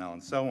personnel,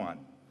 and so on.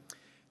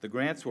 The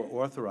grants were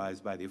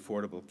authorized by the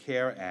Affordable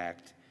Care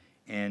Act,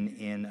 and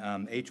in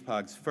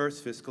HPOG's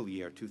first fiscal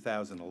year,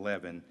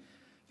 2011,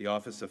 the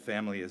Office of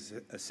Family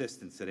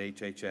Assistance at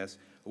HHS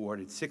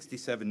awarded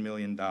 $67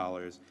 million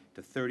to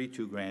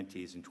 32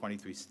 grantees in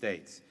 23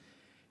 states.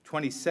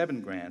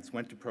 27 grants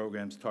went to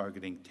programs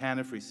targeting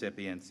TANF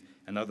recipients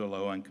and other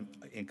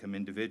low-income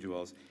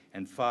individuals,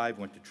 and 5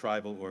 went to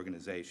tribal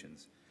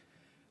organizations.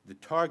 The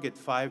target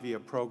 5-year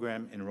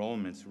program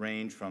enrollments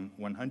range from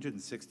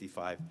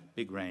 165,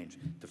 big range,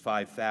 to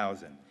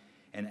 5,000,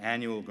 and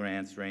annual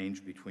grants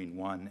range between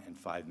 $1 and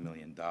 $5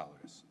 million.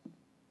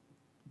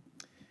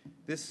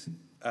 This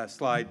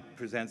slide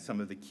presents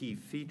some of the key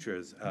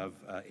features of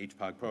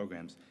HPOG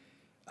programs.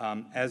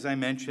 As I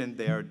mentioned,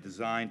 they are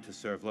designed to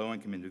serve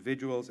low-income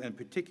individuals, and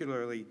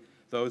particularly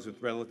those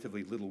with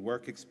relatively little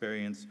work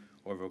experience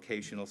or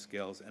vocational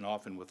skills, and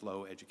often with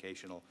low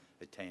educational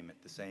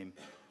attainment, the same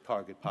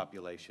target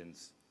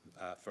populations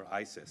for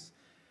ISIS.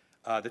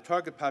 The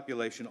target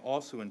population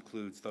also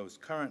includes those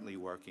currently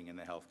working in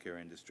the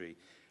healthcare industry,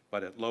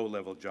 but at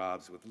low-level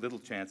jobs with little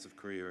chance of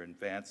career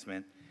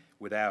advancement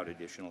without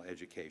additional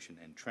education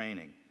and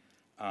training.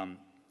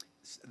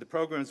 The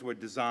programs were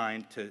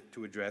designed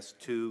to address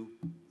 2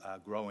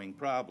 growing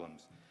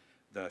problems: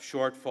 the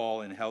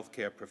shortfall in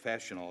healthcare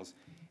professionals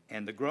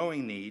and the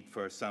growing need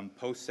for some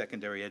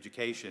post-secondary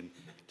education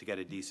to get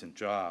a decent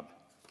job.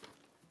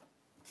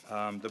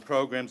 The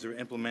programs are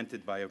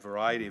implemented by a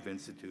variety of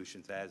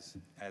institutions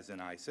as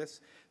in ISIS,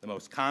 the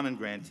most common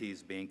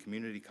grantees being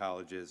community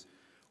colleges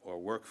or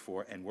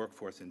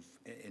workforce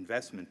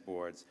investment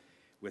boards,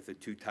 with the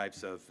 2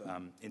 types of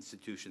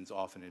institutions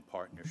often in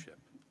partnership.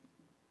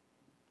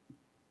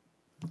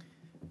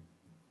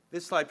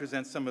 This slide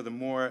presents some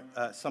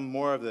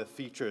more of the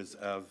features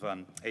of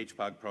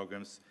HPOG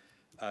programs,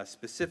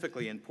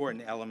 specifically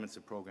important elements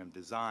of program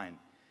design.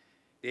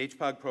 The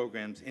HPOG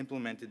programs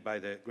implemented by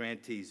the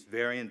grantees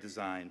vary in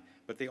design,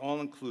 but they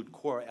all include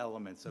core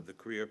elements of the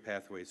career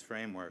pathways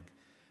framework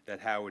that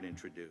Howard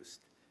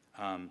introduced.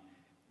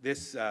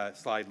 This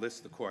slide lists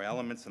the core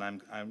elements, and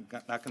I'm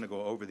not going to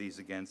go over these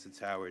again since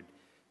Howard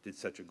did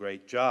such a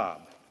great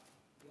job.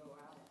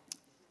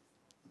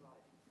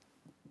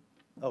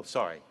 Oh,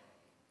 sorry.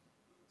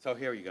 So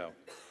here you go.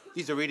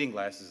 These are reading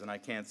glasses, and I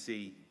can't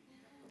see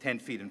 10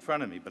 feet in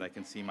front of me, but I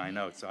can see my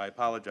notes, so I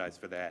apologize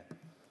for that.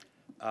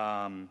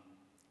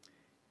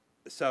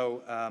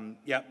 So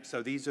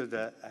these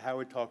are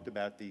Howard talked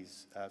about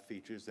these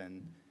features,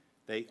 and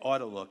they ought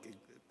to look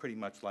pretty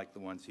much like the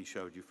ones he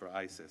showed you for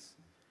ISIS.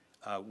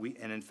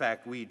 And in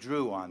fact, we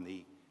drew on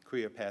the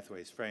career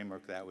pathways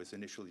framework that was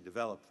initially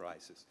developed for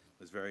ISIS.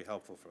 It was very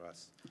helpful for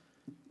us.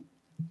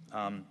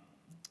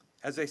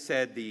 As I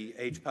said, the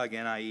HPOG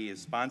NIE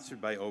is sponsored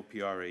by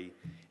OPRE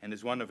and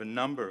is one of a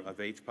number of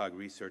HPOG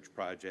research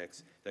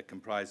projects that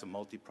comprise a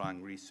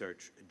multi-pronged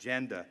research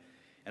agenda.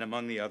 And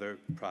among the other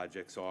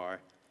projects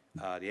are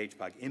the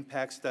HPOG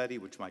impact study,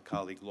 which my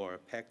colleague Laura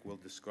Peck will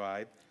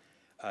describe,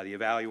 the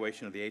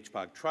evaluation of the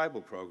HPOG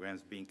tribal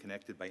programs being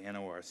connected by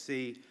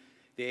NORC,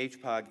 the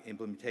HPOG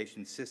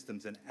implementation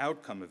systems and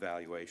outcome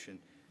evaluation,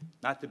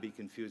 not to be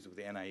confused with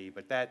the NIE,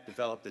 but that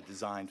developed a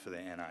design for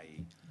the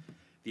NIE.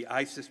 The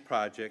ISIS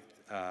project,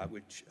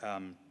 which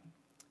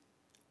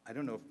I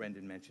don't know if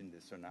Brendan mentioned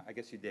this or not. I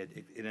guess you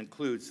did. It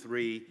includes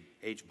 3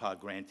 HPOG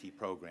grantee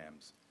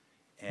programs,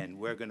 and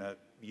we're going to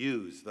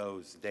use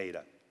those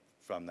data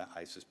from the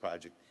ISIS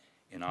project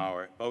in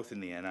both in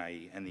the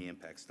NIE and the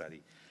impact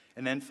study.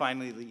 And then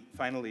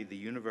finally, the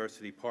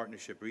university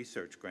partnership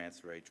research grants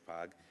for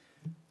HPOG.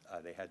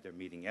 They had their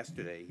meeting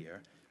yesterday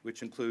here,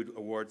 which include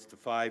awards to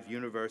 5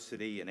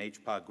 university and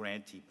HPOG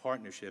grantee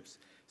partnerships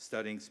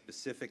studying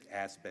specific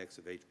aspects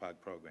of HPOG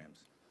programs.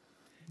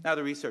 Now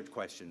the research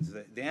questions.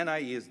 The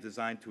NIE is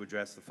designed to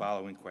address the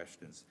following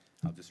questions.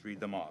 I'll just read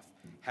them off.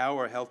 How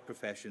are health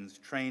professions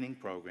training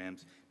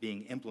programs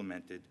being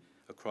implemented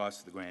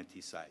across the grantee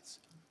sites?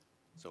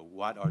 So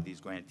what are these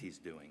grantees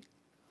doing?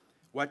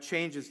 What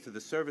changes to the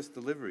service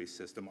delivery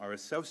system are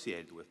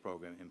associated with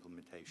program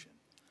implementation?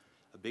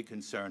 A big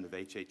concern of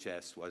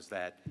HHS was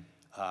that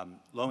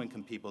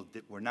low-income people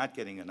were not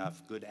getting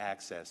enough good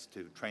access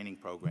to training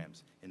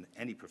programs in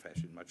any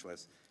profession, much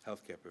less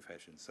healthcare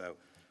profession. So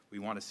we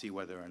want to see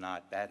whether or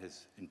not that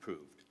has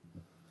improved.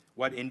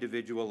 What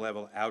individual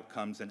level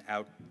outcomes and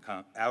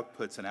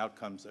outputs and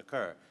outcomes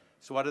occur?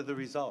 So what are the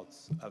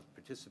results of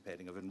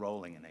participating, of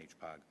enrolling in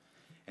HPOG?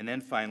 And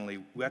then finally,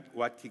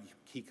 what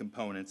key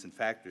components and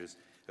factors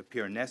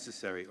appear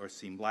necessary or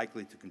seem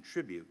likely to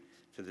contribute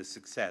to the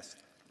success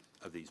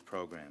of these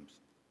programs?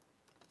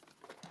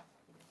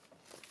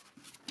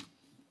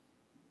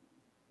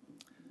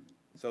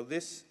 So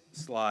this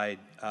slide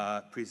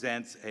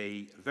presents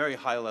a very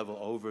high-level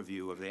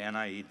overview of the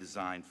NIE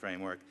design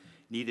framework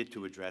needed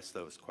to address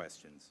those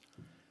questions.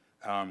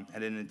 And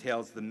it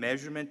entails the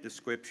measurement,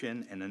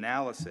 description, and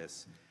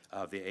analysis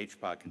of the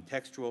HPOG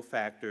contextual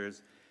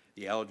factors,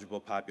 the eligible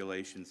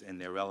populations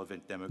and their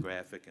relevant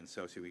demographic and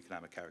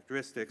socioeconomic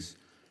characteristics,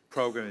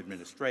 program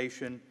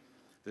administration,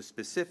 the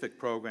specific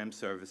program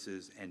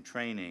services and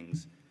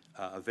trainings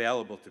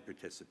available to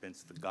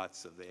participants, the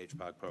guts of the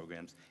HPOG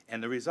programs,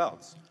 and the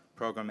results,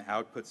 program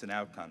outputs and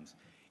outcomes.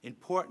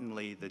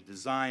 Importantly, the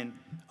design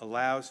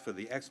allows for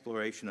the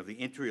exploration of the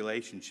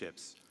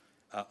interrelationships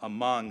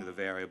among the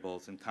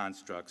variables and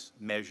constructs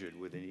measured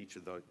within each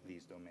of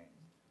these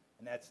domains.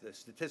 And that's the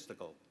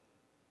statistical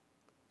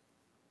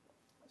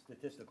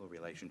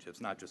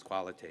relationships, not just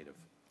qualitative.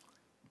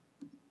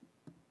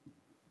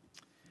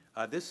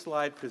 This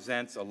slide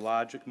presents a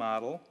logic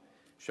model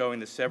showing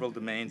the several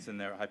domains and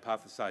their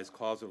hypothesized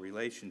causal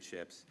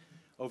relationships.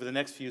 Over the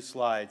next few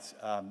slides,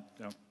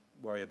 don't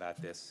worry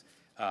about this,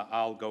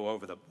 I'll go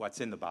over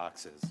what's in the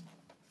boxes.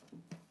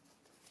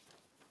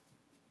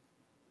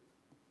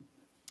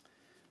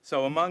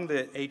 So among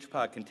the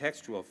HPOG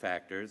contextual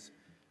factors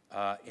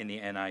in the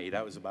NIE,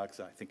 that was a box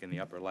I think in the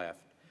upper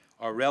left,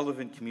 are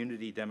relevant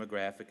community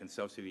demographic and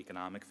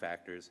socioeconomic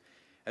factors,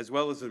 as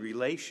well as the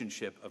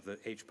relationship of the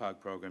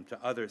HPOG program to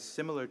other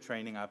similar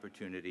training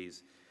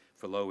opportunities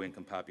for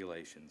low-income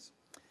populations.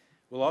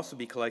 We'll also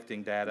be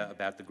collecting data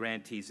about the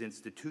grantees'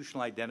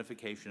 institutional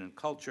identification and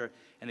culture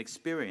and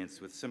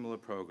experience with similar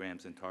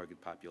programs and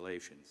target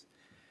populations.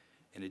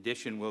 In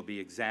addition, we'll be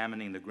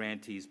examining the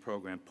grantees'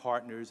 program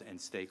partners and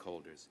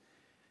stakeholders.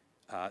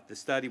 The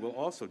study will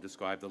also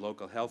describe the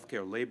local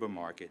healthcare labor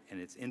market and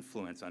its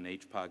influence on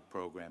HPOG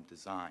program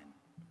design.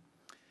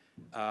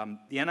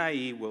 The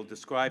NIE will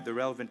describe the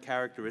relevant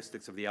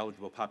characteristics of the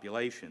eligible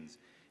populations,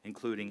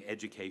 including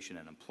education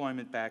and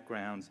employment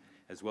backgrounds,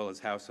 as well as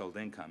household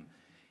income.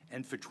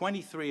 And for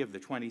 23 of the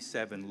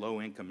 27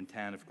 low-income and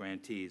TANF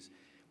grantees,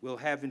 we'll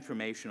have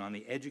information on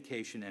the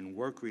education and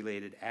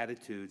work-related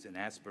attitudes and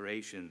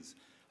aspirations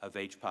of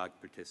HPOG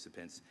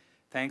participants,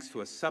 thanks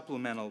to a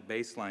supplemental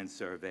baseline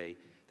survey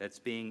that's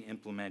being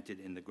implemented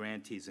in the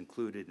grantees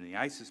included in the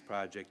ISIS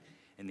project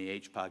and the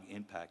HPOG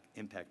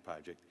impact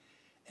project.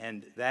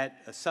 And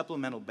that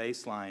supplemental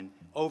baseline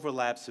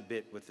overlaps a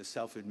bit with the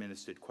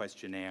self-administered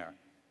questionnaire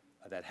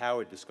that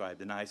Howard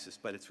described in ISIS,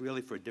 but it's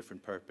really for a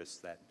different purpose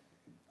that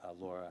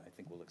Laura, I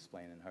think, will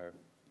explain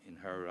in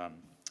her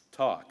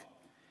talk.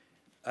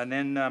 And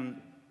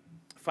then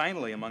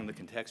finally, among the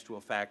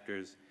contextual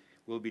factors,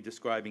 we'll be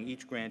describing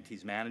each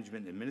grantee's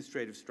management and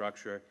administrative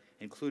structure,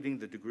 including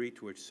the degree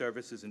to which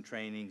services and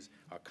trainings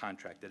are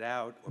contracted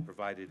out or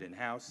provided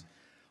in-house.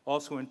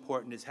 Also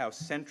important is how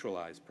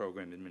centralized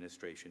program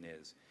administration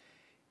is.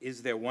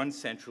 Is there one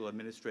central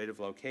administrative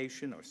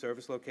location or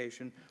service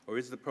location, or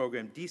is the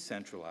program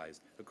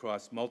decentralized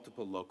across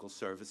multiple local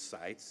service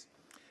sites?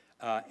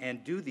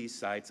 And do these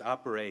sites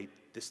operate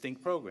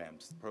distinct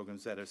programs,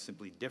 programs that are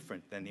simply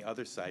different than the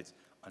other sites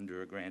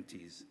under a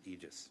grantee's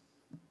aegis?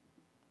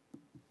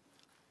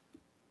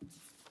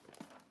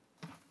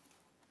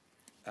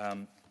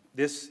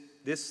 This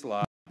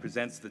slide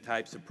presents the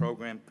types of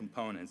program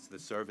components, the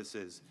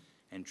services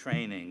and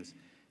trainings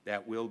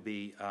that we'll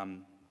be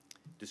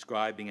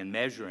describing and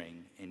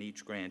measuring in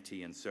each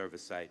grantee and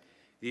service site.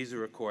 These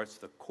are, of course,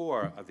 the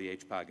core of the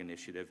HPOG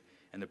initiative,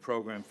 and the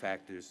program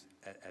factors,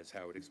 as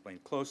Howard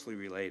explained, closely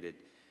related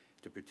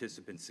to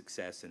participant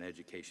success in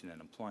education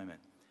and employment.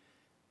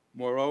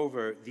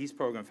 Moreover, these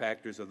program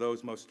factors are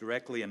those most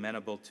directly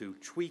amenable to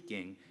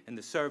tweaking in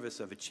the service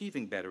of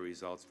achieving better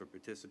results for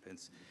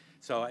participants.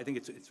 So I think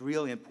it's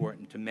really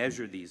important to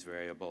measure these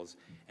variables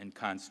and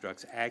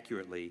constructs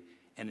accurately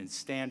and in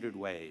standard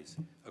ways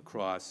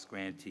across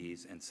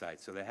grantees and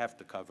sites. So they have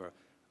to cover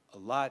a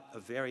lot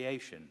of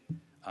variation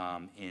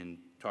in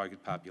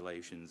target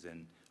populations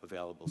and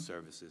available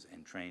services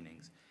and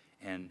trainings.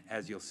 And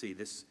as you'll see,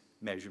 this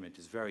measurement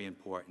is very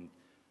important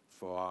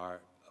for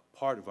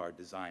part of our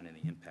design and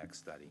the impact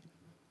study.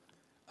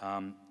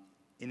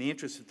 In the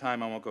interest of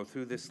time, I won't go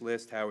through this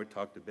list. Howard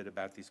talked a bit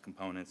about these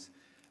components.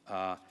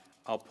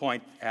 I'll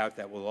point out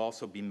that we'll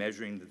also be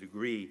measuring the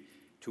degree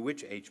to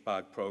which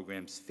HPOG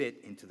programs fit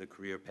into the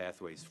career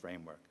pathways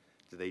framework.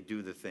 Do they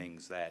do the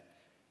things that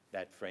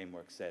that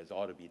framework says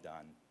ought to be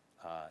done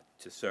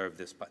to serve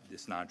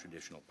this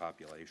non-traditional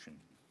population?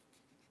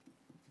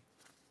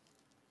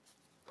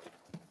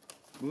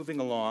 Moving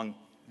along,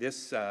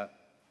 this, there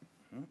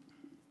you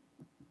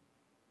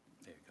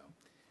go.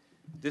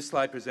 This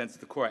slide presents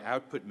the core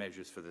output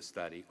measures for the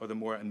study, or the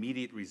more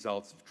immediate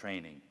results of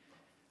training.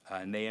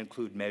 And they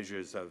include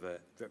measures of,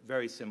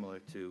 very similar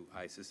to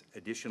ISIS,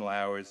 additional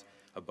hours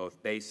of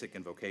both basic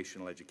and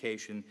vocational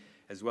education,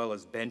 as well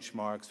as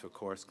benchmarks for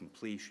course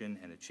completion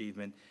and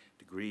achievement,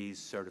 degrees,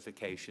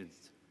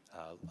 certifications,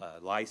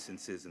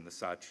 licenses, and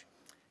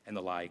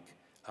the like.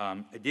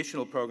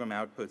 Additional program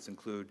outputs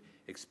include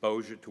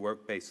exposure to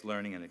work-based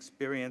learning and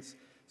experience,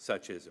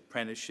 such as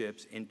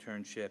apprenticeships,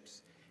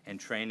 internships, and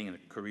training in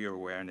career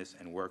awareness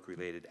and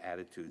work-related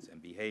attitudes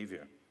and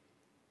behavior.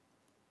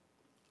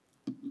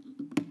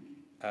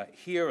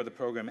 Here are the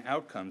program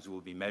outcomes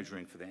we'll be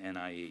measuring for the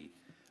NIE.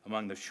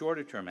 Among the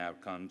shorter-term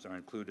outcomes are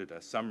included a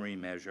summary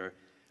measure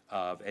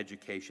of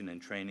education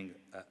and training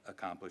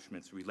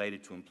accomplishments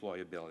related to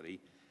employability,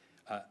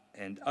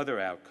 and other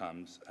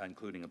outcomes,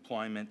 including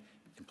employment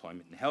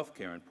in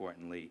healthcare,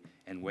 importantly,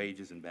 and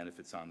wages and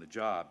benefits on the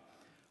job.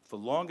 For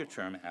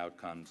longer-term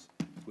outcomes,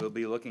 we'll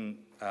be looking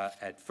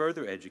at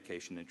further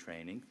education and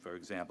training. For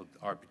example,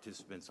 are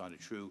participants on a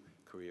true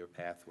career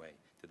pathway?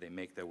 Do they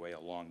make their way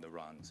along the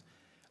rungs?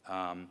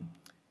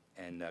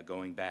 And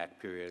going back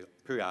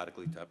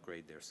periodically to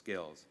upgrade their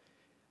skills.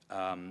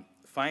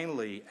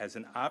 Finally, as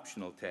an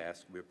optional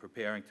task, we're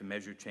preparing to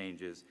measure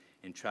changes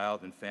in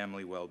child and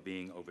family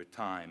well-being over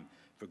time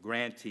for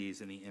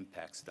grantees in the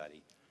impact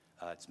study.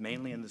 It's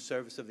mainly in the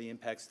service of the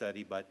impact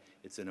study, but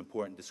it's an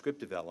important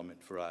descriptive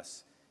element for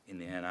us in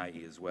the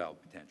NIE as well,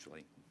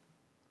 potentially.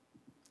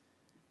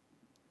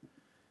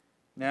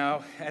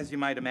 Now, as you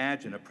might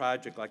imagine, a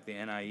project like the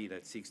NIE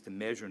that seeks to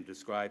measure and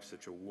describe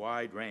such a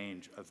wide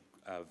range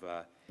of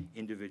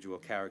individual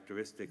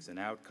characteristics and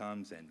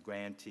outcomes and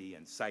grantee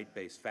and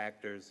site-based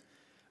factors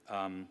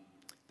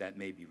that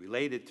may be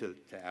related to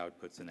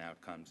outputs and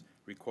outcomes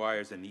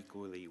requires an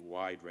equally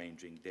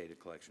wide-ranging data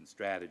collection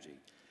strategy.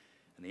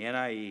 And the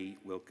NIE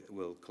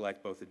will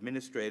collect both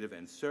administrative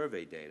and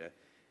survey data.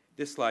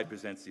 This slide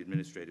presents the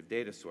administrative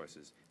data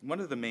sources. And one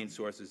of the main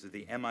sources is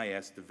the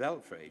MIS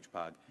developed for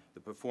HPOG, the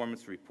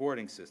Performance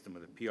Reporting System,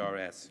 or the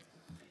PRS.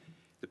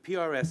 The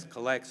PRS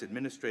collects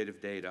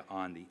administrative data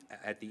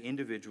at the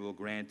individual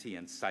grantee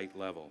and site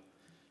level.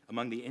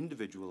 Among the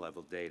individual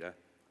level data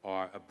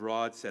are a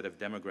broad set of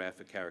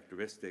demographic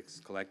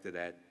characteristics collected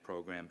at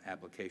program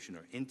application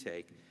or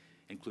intake,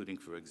 including,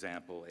 for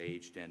example,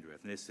 age, gender,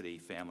 ethnicity,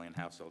 family and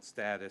household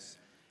status,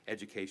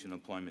 education,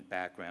 employment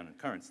background, and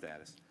current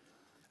status.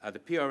 The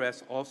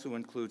PRS also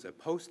includes a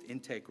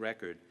post-intake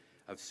record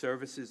of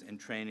services and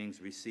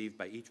trainings received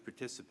by each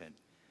participant,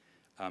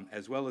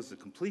 as well as the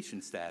completion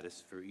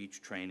status for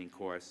each training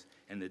course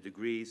and the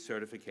degrees,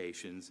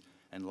 certifications,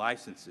 and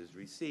licenses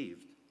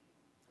received.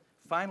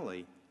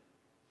 Finally,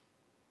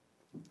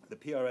 the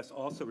PRS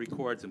also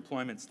records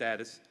employment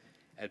status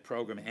at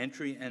program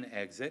entry and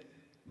exit,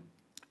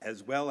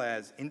 as well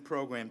as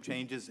in-program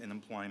changes in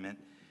employment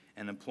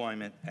and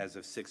employment as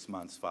of 6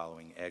 months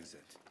following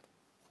exit.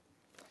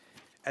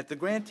 At the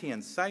grantee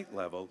and site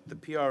level, the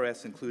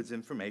PRS includes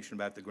information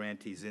about the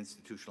grantee's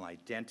institutional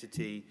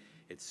identity,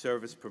 its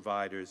service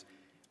providers,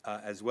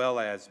 as well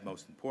as,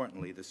 most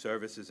importantly, the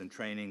services and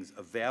trainings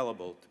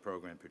available to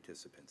program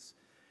participants.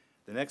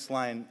 The next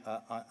line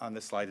on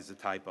this slide is a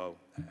typo.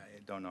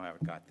 I don't know how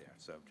it got there,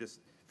 so just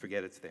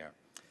forget it's there.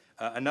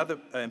 Another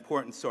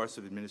important source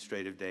of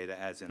administrative data,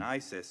 as in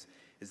ISIS,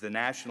 is the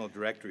National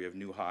Directory of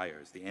New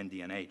Hires, the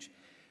NDNH.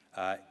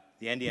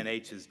 The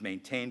NDNH is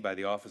maintained by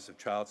the Office of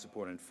Child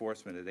Support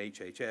Enforcement at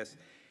HHS,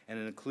 and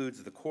it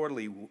includes the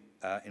quarterly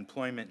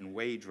employment and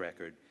wage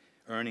record,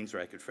 earnings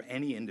record for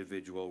any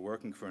individual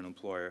working for an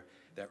employer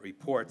that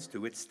reports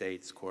to its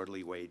state's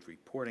quarterly wage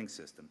reporting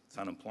system, its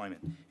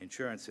unemployment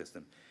insurance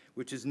system,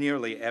 which is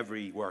nearly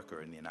every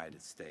worker in the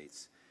United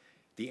States.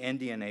 The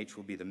NDNH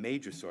will be the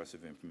major source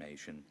of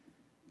information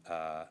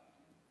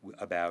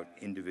about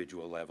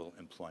individual level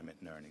employment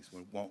and earnings.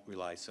 We won't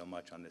rely so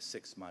much on the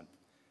 6-month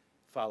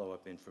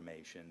follow-up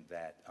information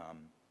that,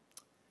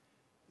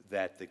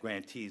 that the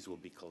grantees will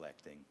be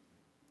collecting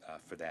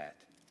for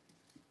that.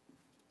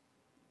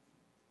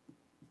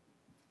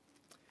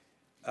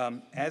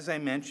 As I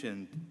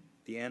mentioned,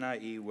 the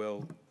NIE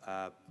will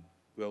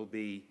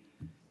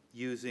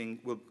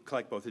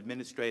collect both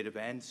administrative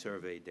and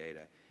survey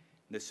data.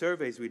 The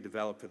surveys we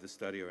developed for the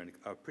study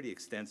are pretty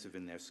extensive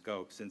in their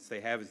scope, since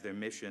they have as their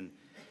mission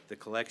the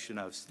collection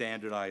of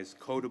standardized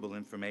codable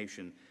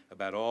information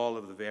about all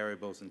of the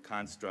variables and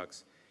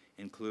constructs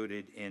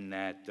included in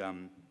that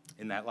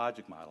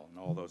logic model, in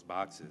all those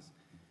boxes,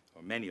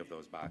 or many of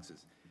those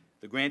boxes.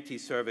 The grantee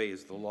survey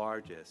is the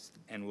largest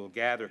and will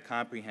gather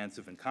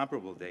comprehensive and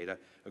comparable data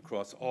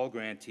across all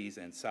grantees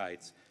and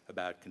sites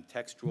about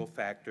contextual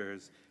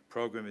factors,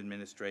 program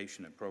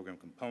administration and program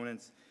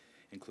components,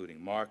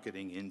 including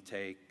marketing,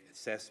 intake,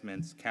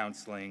 assessments,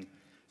 counseling,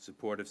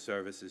 supportive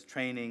services,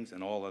 trainings,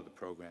 and all other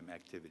program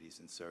activities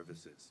and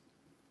services.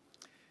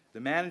 The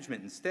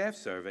Management and Staff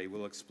Survey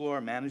will explore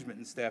management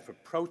and staff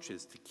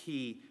approaches to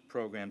key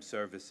program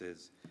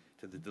services,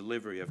 to the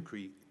delivery of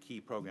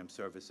key program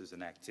services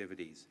and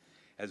activities,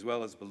 as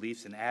well as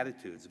beliefs and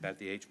attitudes about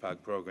the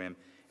HPOG program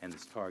and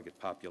its target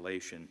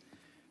population.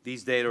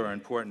 These data are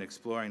important in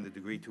exploring the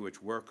degree to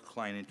which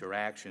work-client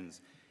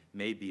interactions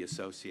may be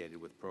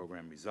associated with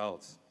program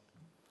results.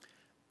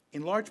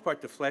 In large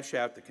part to flesh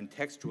out the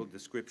contextual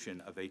description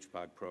of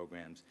HPOG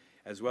programs,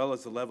 as well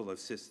as the level of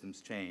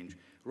systems change,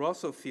 we're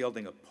also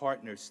fielding a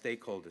partner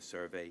stakeholder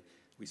survey.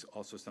 We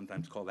also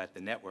sometimes call that the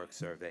network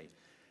survey.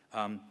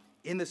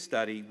 In the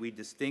study, we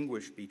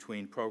distinguish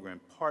between program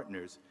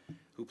partners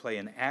who play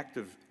an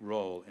active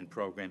role in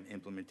program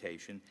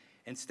implementation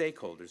and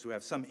stakeholders who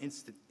have some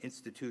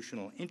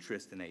institutional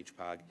interest in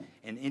HPOG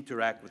and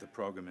interact with the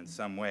program in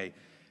some way.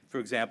 For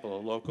example, a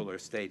local or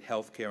state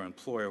healthcare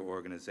employer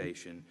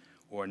organization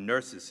or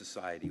nurses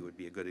society would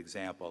be a good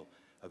example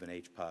of an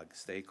HPOG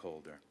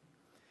stakeholder.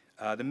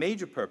 The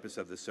major purpose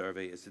of the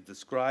survey is to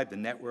describe the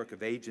network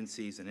of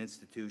agencies and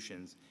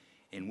institutions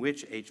in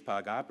which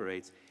HPOG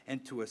operates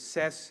and to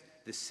assess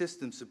the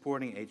system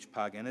supporting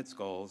HPOG and its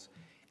goals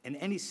and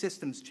any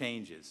systems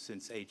changes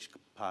since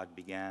HPOG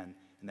began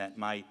and that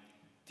might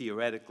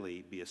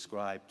theoretically be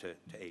ascribed to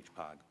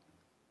HPOG.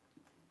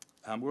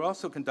 We're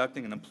also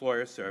conducting an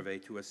employer survey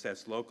to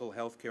assess local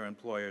healthcare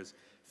employers'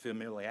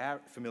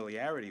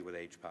 familiarity with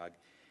HPOG,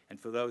 and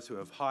for those who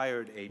have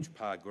hired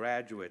HPOG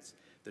graduates,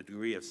 the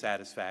degree of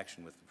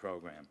satisfaction with the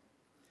program.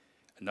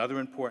 Another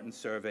important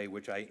survey,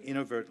 which I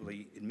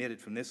inadvertently omitted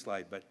from this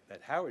slide, but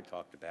that Howard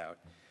talked about,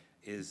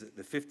 is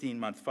the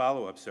 15-month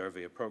follow-up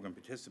survey of program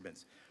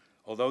participants.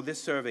 Although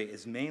this survey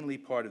is mainly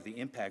part of the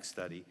impact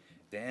study,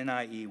 the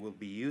NIE will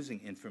be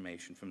using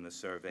information from the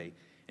survey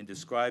in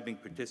describing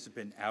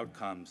participant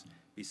outcomes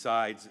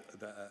besides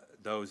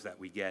those that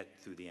we get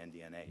through the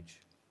NDNH.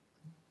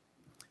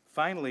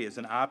 Finally, as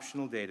an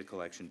optional data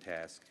collection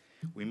task,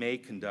 we may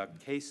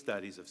conduct case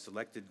studies of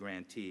selected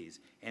grantees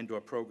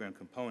and/or program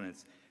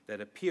components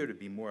that appear to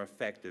be more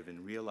effective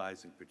in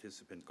realizing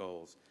participant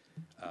goals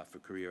for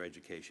career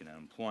education and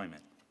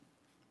employment.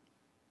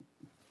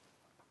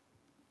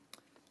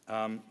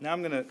 Now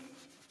I'm going to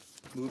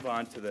move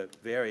on to the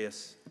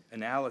various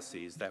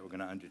analyses that we're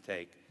going to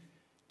undertake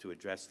to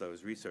address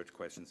those research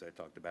questions I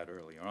talked about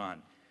earlier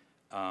on.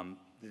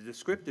 The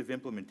descriptive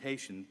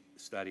implementation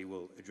study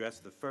will address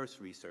the first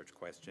research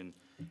question: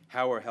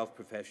 how are health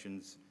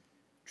professions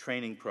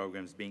training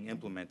programs being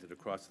implemented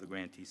across the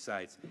grantee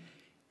sites?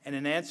 And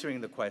in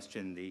answering the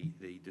question,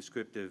 the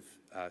descriptive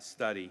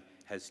study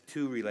has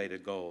two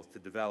related goals: to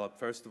develop,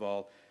 first of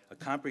all, a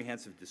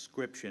comprehensive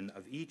description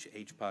of each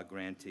HPOG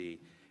grantee,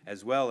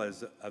 as well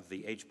as of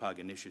the HPOG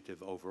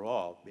initiative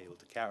overall, be able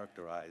to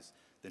characterize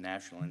the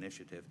national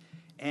initiative,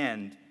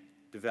 and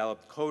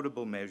develop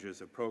codable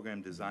measures of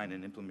program design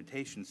and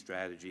implementation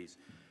strategies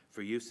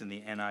for use in the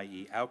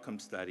NIE outcome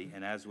study,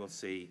 and as we'll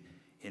see,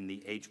 in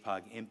the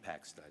HPOG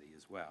impact study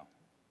as well.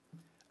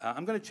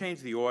 I'm going to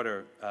change the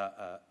order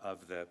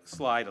of the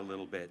slide a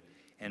little bit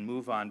and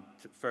move on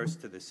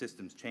first to the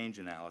systems change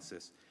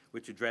analysis,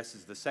 which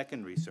addresses the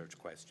second research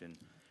question: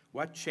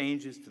 what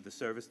changes to the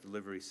service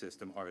delivery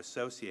system are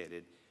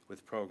associated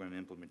with program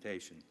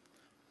implementation?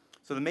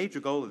 So the major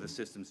goal of the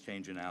systems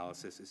change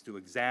analysis is to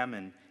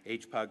examine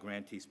HPOG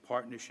grantees'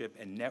 partnership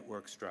and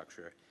network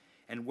structure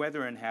and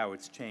whether and how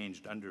it's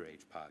changed under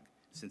HPOG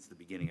since the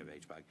beginning of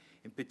HPOG.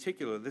 In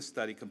particular, this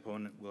study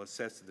component will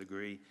assess the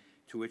degree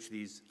to which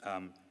these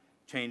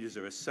changes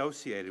are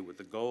associated with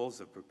the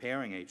goals of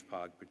preparing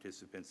HPOG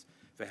participants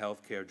for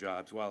healthcare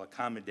jobs while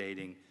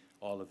accommodating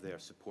all of their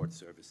support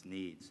service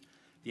needs.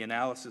 The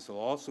analysis will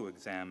also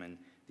examine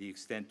the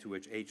extent to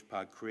which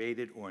HPOG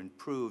created or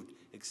improved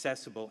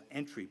accessible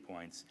entry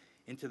points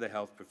into the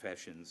health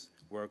professions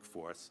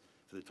workforce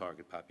for the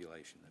target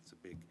population. That's a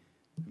big,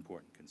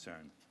 important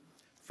concern.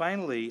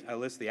 Finally, I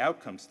list the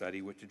outcome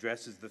study, which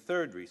addresses the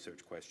third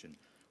research question: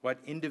 what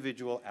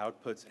individual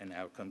outputs and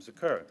outcomes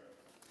occur?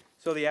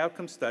 So the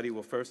outcome study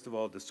will first of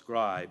all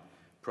describe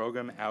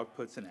program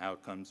outputs and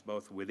outcomes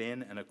both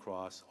within and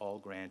across all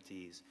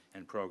grantees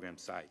and program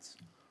sites.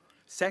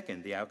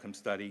 Second, the outcome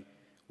study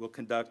will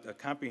conduct a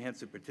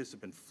comprehensive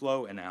participant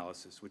flow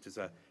analysis, which is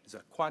a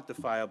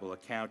quantifiable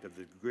account of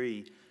the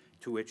degree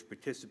to which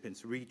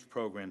participants reach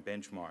program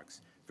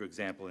benchmarks. For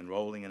example,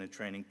 enrolling in a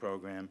training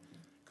program,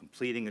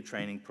 completing a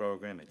training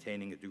program,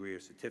 attaining a degree or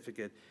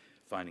certificate,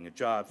 finding a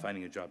job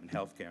in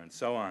healthcare, and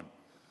so on.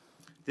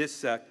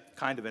 This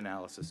kind of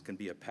analysis can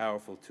be a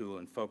powerful tool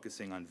in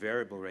focusing on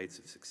variable rates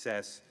of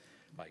success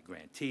by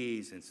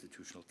grantees,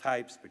 institutional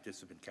types,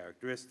 participant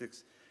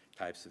characteristics,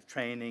 types of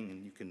training,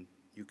 and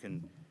you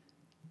can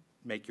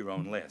make your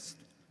own list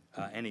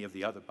by any of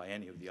the other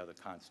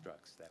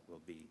constructs that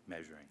we'll be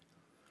measuring.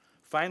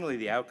 Finally,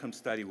 the outcome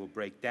study will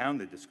break down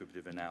the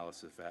descriptive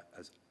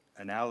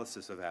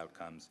analysis of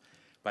outcomes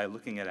by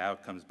looking at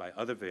outcomes by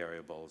other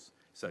variables,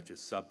 such as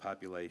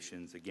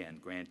subpopulations, again,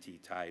 grantee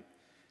type,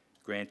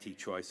 grantee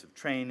choice of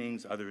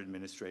trainings, other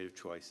administrative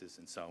choices,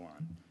 and so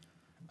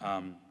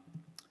on.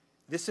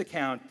 This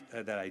account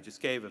that I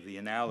just gave of the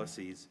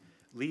analyses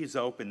leaves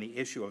open the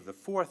issue of the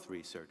fourth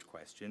research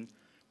question: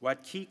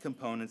 what key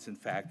components and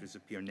factors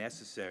appear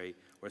necessary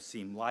or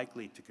seem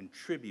likely to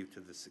contribute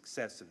to the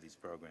success of these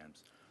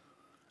programs?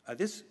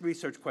 This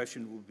research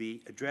question will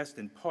be addressed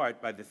in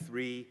part by the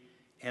three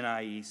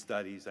NIE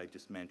studies I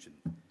just mentioned.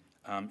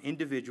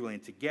 Individually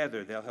and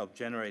together, they'll help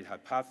generate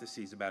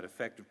hypotheses about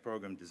effective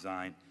program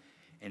design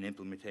and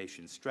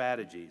implementation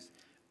strategies.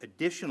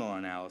 Additional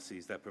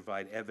analyses that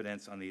provide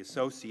evidence on the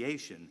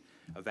association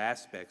of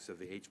aspects of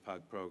the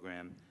HPOG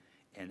program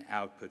and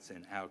outputs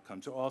and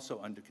outcomes are also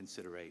under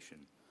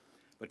consideration.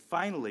 But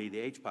finally,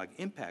 the HPOG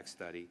impact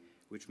study,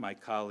 which my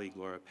colleague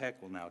Laura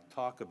Peck will now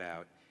talk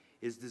about,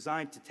 is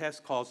designed to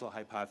test causal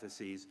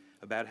hypotheses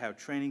about how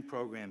training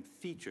program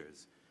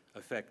features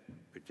affect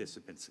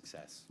participant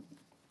success.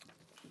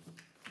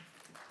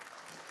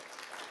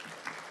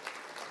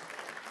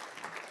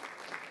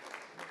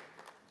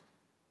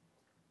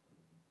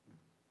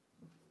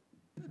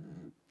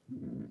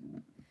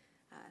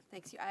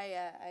 Thanks.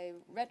 I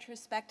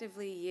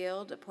retrospectively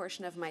yield a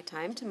portion of my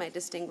time to my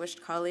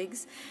distinguished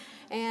colleagues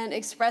and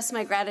express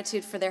my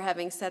gratitude for their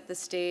having set the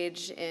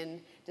stage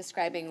in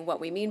describing what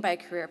we mean by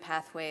career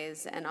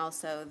pathways and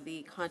also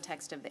the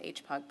context of the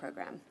HPOG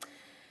program.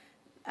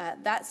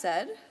 That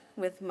said,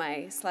 with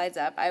my slides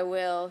up, I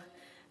will,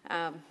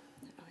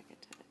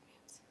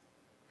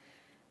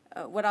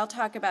 what I'll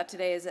talk about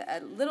today is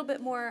a little bit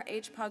more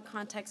HPOG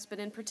context, but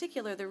in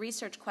particular the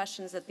research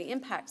questions that the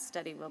impact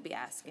study will be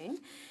asking,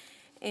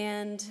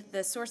 and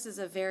the sources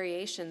of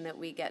variation that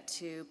we get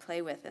to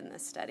play with in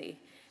this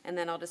study. And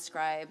then I'll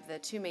describe the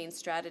two main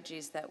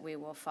strategies that we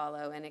will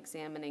follow in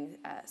examining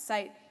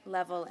site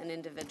level and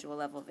individual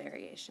level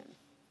variation.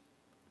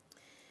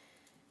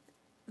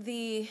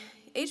 The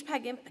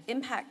HPOG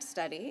impact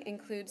study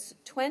includes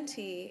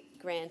 20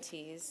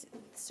 grantees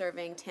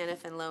serving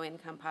TANF and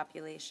low-income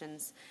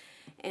populations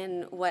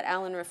in what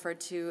Alan referred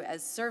to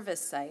as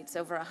service sites,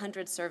 over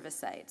 100 service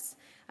sites.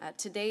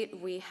 To date,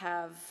 we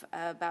have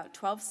about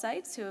 12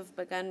 sites who have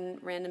begun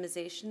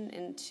randomization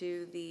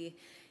into the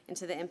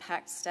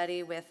impact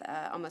study with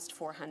almost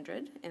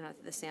 400 in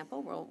the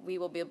sample. We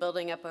will be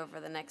building up over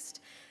the next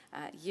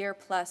year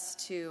plus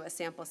to a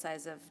sample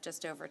size of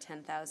just over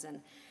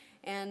 10,000.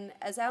 And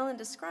as Alan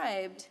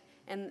described,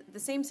 and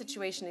the same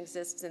situation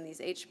exists in these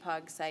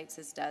HPOG sites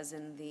as does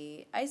in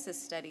the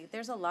ISIS study,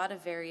 there's a lot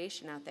of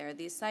variation out there.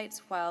 These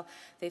sites, while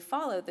they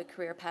follow the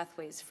career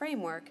pathways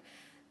framework,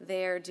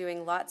 they're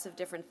doing lots of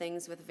different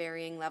things with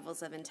varying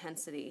levels of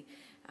intensity.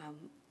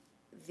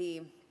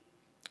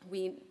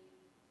 We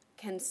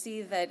can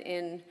see that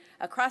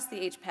across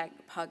the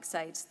HPOG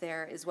sites,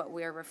 there is what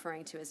we're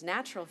referring to as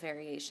natural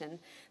variation.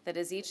 That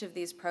is, each of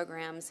these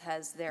programs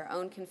has their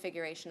own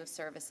configuration of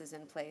services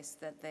in place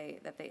that they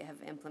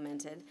have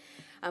implemented.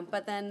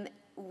 But then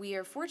we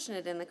are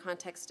fortunate in the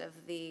context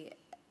of the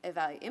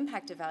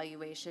impact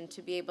evaluation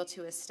to be able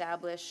to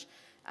establish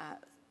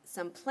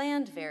some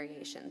planned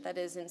variation. That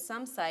is, in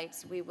some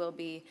sites, we will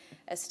be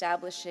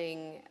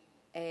establishing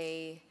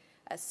a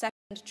second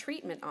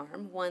treatment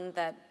arm, one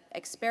that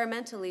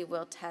experimentally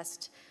will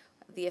test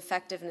the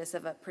effectiveness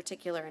of a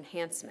particular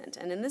enhancement.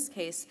 And in this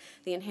case,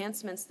 the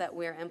enhancements that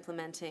we're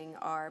implementing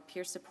are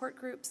peer support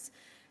groups,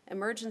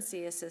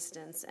 emergency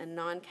assistance, and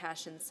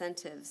non-cash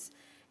incentives.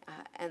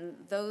 And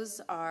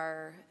those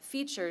are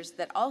features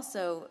that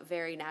also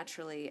vary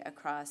naturally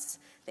across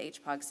the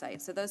HPOG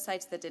sites. So those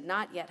sites that did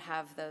not yet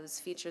have those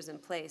features in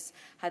place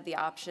had the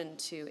option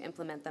to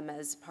implement them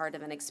as part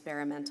of an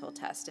experimental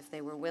test if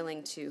they were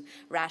willing to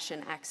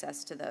ration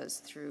access to those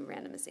through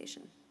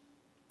randomization.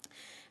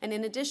 And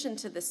in addition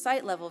to the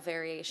site-level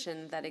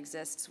variation that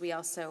exists, we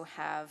also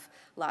have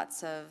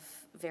lots of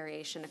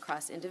variation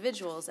across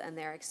individuals and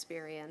their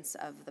experience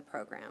of the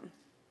program.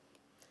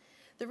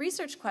 The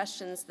research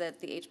questions that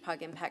the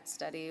HPOG impact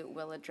study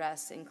will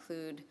address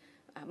include,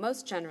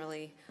 most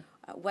generally,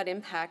 what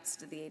impacts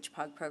do the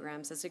HPOG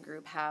programs as a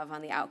group have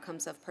on the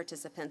outcomes of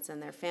participants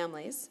and their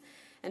families,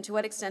 and to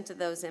what extent do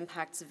those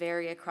impacts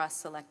vary across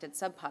selected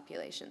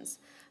subpopulations.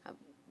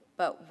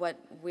 But what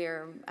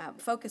we're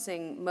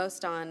focusing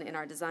most on in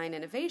our design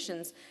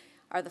innovations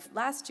are the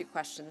last two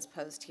questions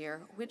posed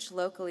here. Which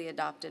locally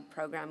adopted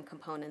program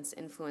components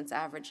influence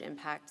average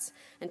impacts,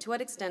 and to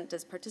what extent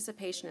does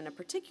participation in a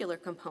particular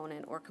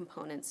component or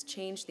components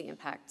change the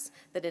impacts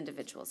that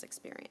individuals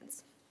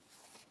experience?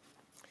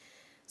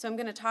 So I'm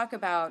going to talk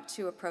about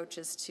two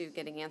approaches to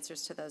getting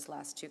answers to those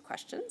last two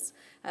questions.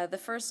 The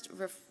first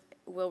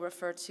will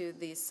refer to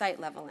the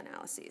site-level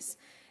analyses.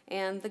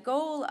 And the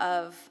goal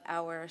of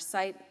our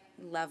site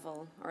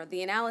level, or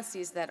the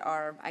analyses that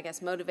are, I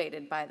guess,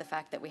 motivated by the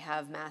fact that we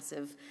have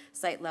massive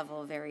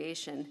site-level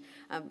variation,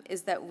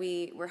 is that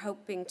we're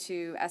hoping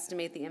to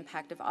estimate the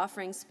impact of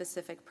offering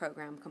specific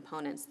program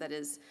components, that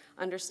is,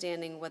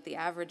 understanding what the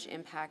average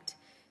impact,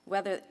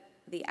 whether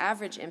the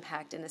average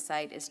impact in a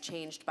site is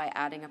changed by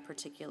adding a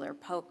particular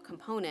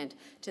component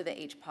to the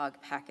HPOG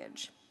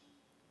package.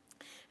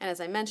 And as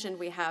I mentioned,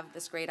 we have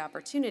this great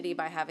opportunity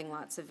by having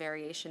lots of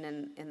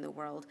variation in the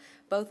world,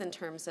 both in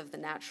terms of the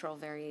natural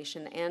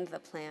variation and the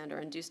planned or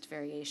induced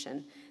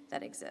variation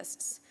that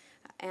exists.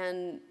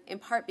 And in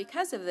part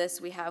because of this,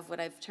 we have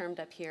what I've termed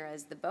up here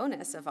as the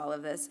bonus of all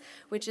of this,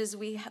 which is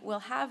we will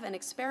have an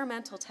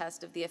experimental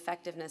test of the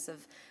effectiveness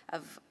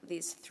of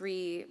these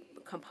three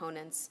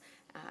components,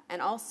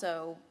 and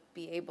also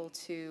be able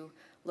to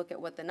look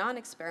at what the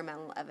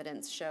non-experimental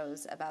evidence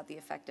shows about the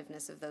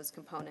effectiveness of those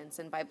components.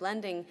 And by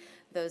blending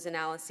those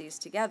analyses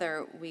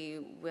together, we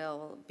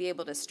will be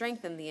able to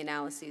strengthen the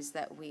analyses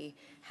that we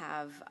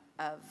have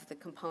of the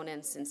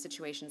components in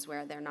situations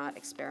where they're not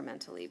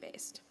experimentally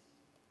based.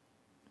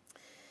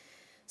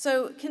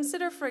 So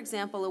consider, for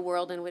example, a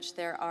world in which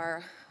there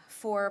are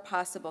 4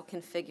 possible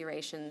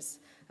configurations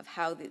of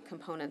how the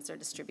components are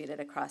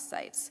distributed across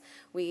sites.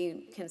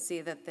 We can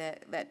see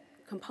that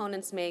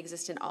components may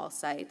exist in all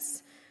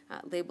sites.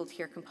 Labeled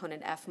here,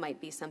 component F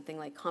might be something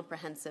like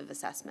comprehensive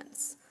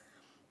assessments.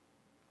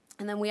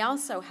 And then we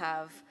also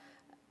have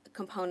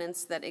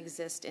components that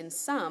exist in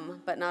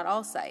some, but not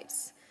all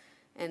sites.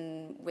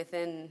 And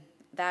within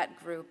that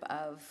group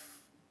of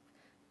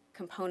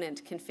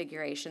component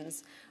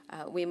configurations,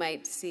 we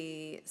might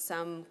see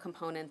some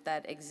component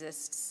that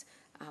exists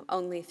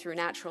only through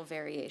natural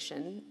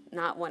variation,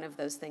 not one of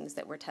those things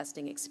that we're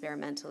testing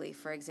experimentally,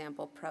 for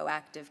example,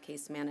 proactive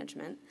case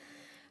management.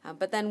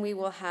 But then we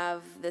will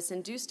have this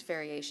induced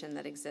variation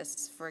that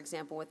exists, for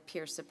example, with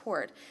peer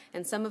support.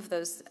 And some of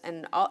those,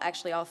 and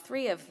actually all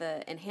 3 of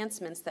the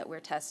enhancements that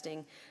we're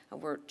testing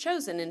were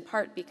chosen in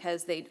part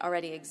because they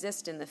already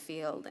exist in the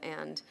field,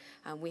 and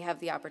we have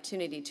the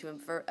opportunity to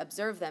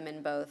observe them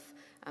in both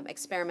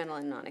experimental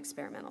and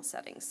non-experimental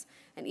settings.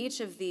 And each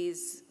of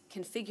these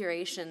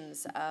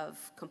configurations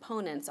of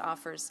components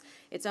offers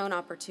its own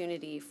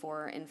opportunity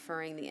for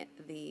inferring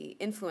the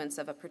influence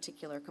of a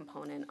particular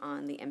component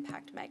on the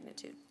impact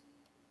magnitude.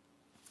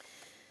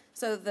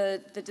 So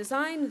the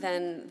design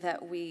then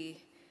that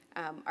we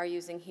are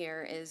using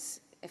here is,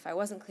 if I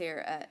wasn't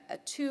clear, a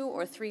 2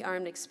 or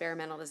 3-armed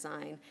experimental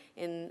design.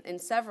 In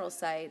several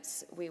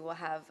sites, we will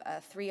have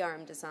a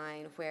 3-arm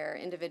design where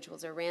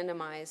individuals are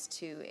randomized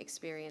to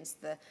experience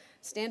the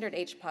standard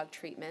HPOG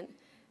treatment,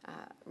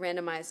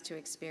 randomized to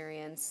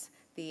experience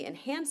the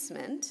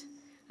enhancement,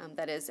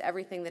 that is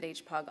everything that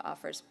HPOG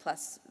offers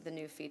plus the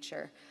new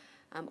feature,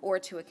 or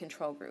to a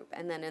control group.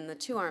 And then in the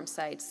 2-arm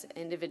sites,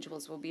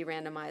 individuals will be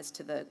randomized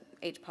to the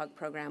HPOG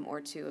program or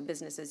to a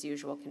business as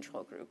usual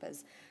control group,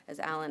 as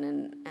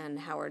Alan and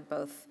Howard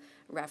both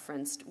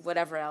referenced,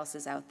 whatever else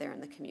is out there in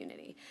the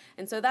community.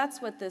 And so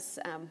that's what this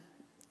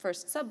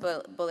first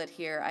sub-bullet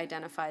here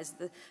identifies,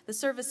 the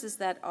services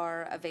that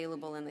are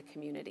available in the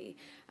community.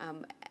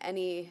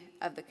 Any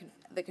of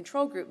the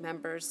control group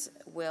members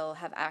will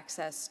have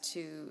access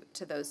to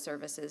those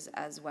services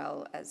as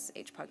well as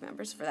HPOG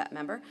members, for that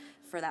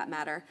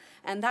matter,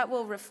 and that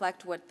will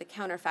reflect what the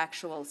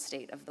counterfactual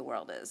state of the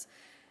world is.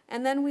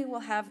 And then we will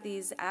have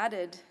these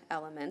added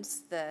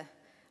elements, the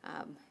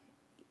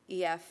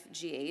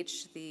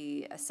EFGH,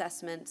 the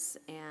assessments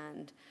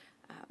and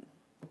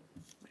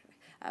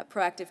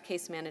proactive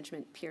case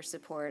management, peer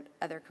support,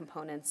 other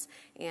components,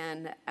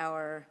 and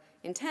our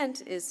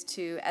intent is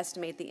to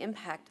estimate the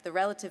impact, the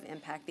relative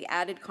impact, the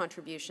added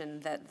contribution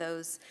that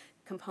those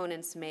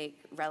components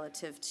make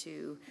relative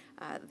to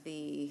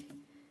the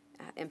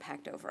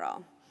impact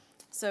overall.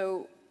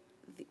 So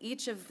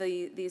each of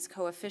these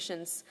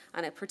coefficients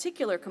on a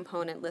particular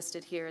component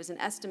listed here is an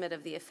estimate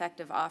of the effect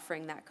of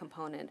offering that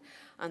component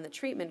on the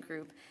treatment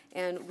group.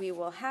 And we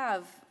will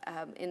have,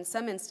 in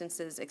some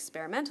instances,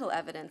 experimental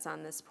evidence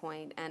on this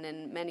point, and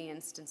in many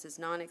instances,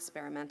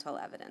 non-experimental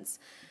evidence.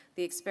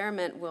 The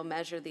experiment will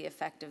measure the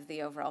effect of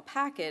the overall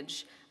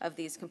package of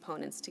these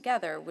components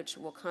together, which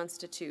will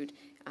constitute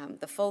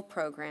the full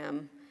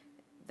program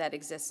that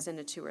exists in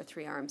a 2 or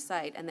 3 arm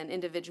site, and then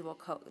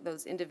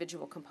those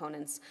individual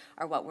components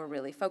are what we're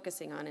really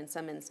focusing on. In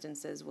some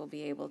instances, we'll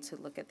be able to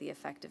look at the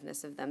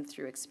effectiveness of them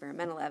through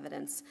experimental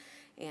evidence,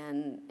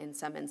 and in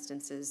some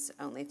instances,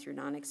 only through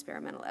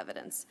non-experimental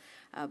evidence.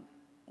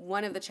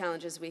 One of the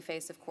challenges we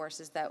face, of course,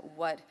 is that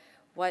what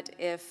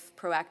if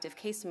proactive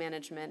case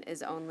management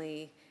is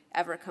only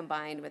ever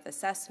combined with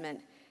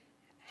assessment?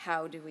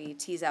 How do we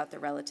tease out the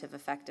relative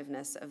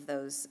effectiveness of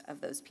those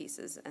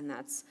pieces? And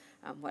that's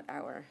what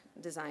our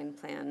design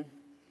plan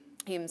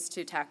aims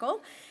to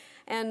tackle.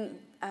 And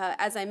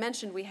as I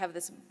mentioned, we have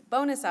this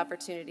bonus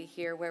opportunity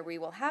here where we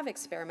will have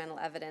experimental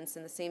evidence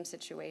in the same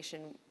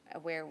situation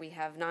where we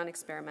have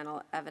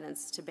non-experimental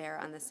evidence to bear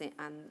on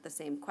the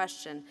same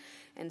question.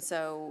 And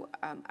so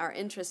our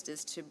interest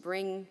is to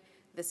bring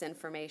this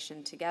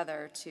information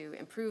together to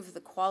improve the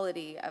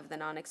quality of the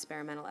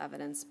non-experimental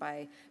evidence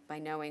by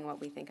knowing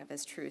what we think of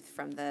as truth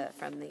from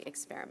the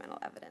experimental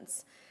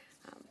evidence.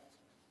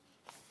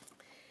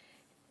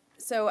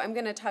 So I'm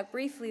going to talk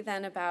briefly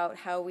then about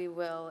how we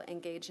will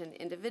engage in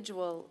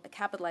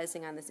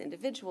capitalizing on this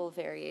individual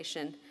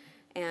variation,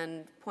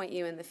 and point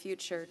you in the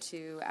future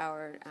to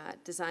our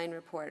design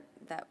report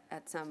that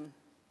at some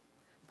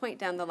point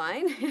down the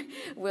line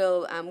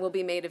will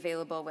be made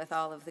available with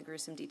all of the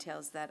gruesome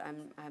details that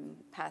I'm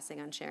passing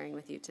on sharing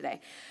with you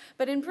today.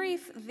 But in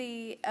brief,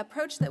 the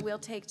approach that we'll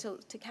take to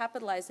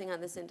capitalizing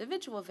on this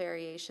individual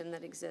variation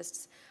that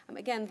exists,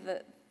 again,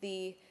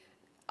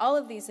 all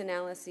of these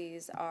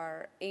analyses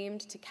are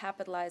aimed to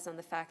capitalize on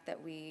the fact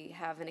that we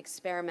have an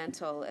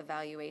experimental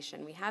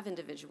evaluation. We have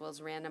individuals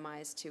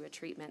randomized to a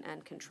treatment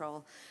and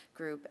control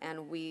group,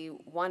 and we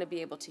want to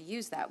be able to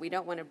use that. We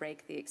don't want to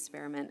break the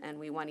experiment, and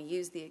we want to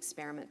use the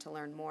experiment to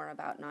learn more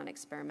about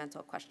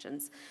non-experimental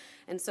questions.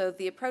 And so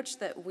the approach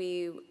that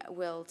we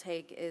will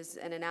take is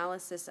an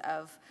analysis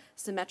of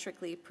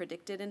symmetrically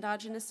predicted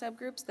endogenous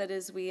subgroups. That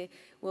is, we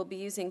will be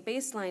using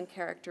baseline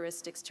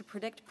characteristics to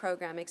predict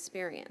program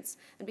experience.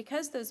 And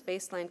because those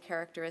baseline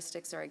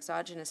characteristics are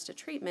exogenous to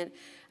treatment,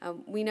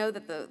 we know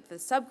that the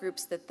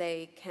subgroups that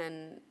they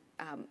can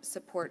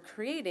support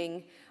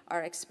creating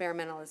are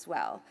experimental as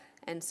well.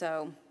 And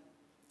so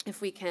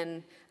if we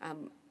can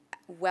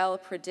well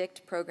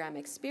predict program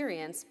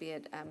experience, be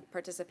it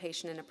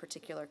participation in a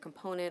particular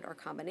component or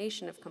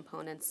combination of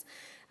components,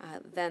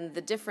 then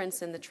the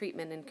difference in the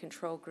treatment and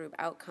control group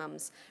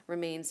outcomes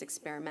remains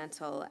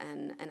experimental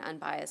and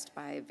unbiased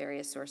by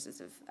various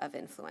sources of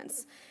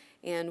influence.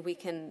 And we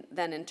can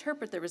then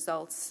interpret the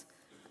results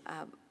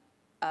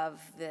of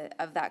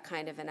that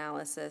kind of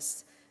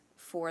analysis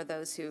for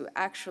those who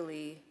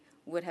actually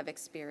would have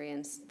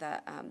experienced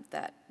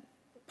that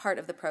part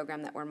of the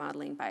program that we're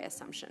modeling by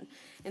assumption.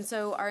 And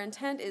so our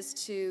intent is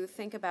to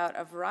think about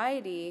a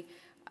variety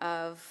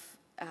of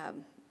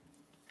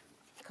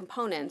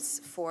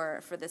components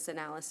for this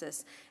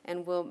analysis,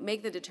 and we'll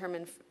make the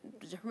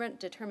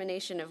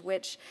determination of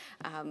which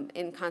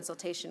in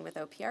consultation with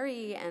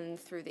OPRE and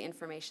through the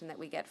information that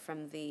we get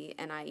from the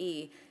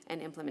NIE and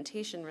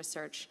implementation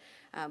research.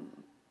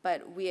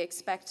 But we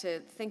expect to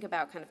think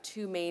about kind of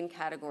 2 main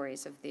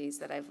categories of these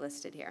that I've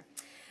listed here.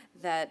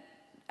 That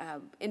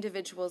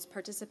individuals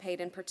participate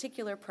in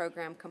particular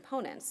program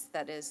components.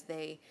 That is,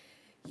 they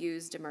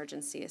used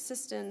emergency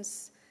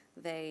assistance,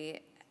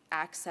 they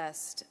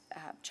accessed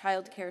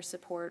child care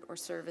support or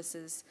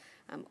services,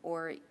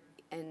 or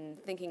in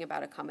thinking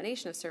about a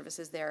combination of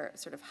services, they're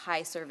sort of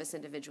high service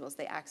individuals.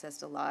 They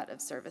accessed a lot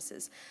of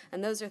services.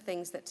 And those are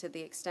things that, to the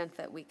extent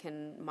that we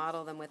can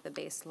model them with the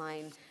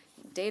baseline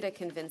data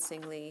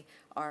convincingly,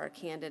 are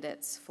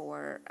candidates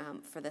for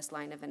this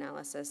line of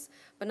analysis.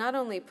 But not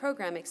only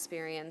program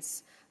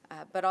experience,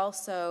 but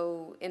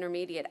also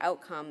intermediate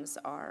outcomes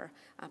are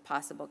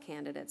possible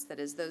candidates. That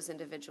is, those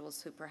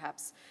individuals who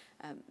perhaps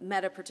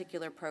met a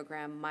particular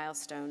program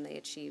milestone, they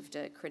achieved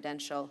a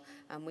credential.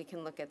 We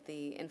can look at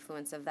the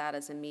influence of that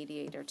as a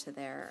mediator to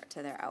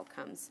their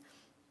outcomes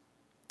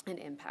and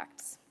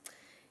impacts.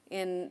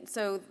 And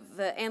so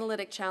the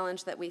analytic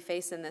challenge that we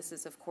face in this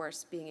is, of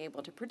course, being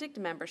able to predict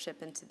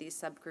membership into these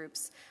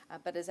subgroups.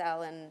 But as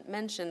Alan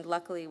mentioned,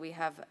 luckily we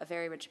have a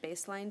very rich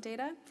baseline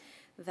data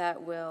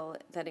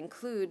that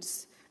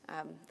includes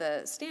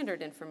the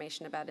standard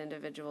information about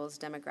individuals'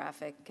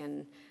 demographic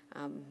and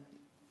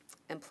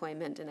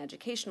employment and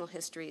educational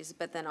histories,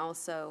 but then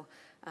also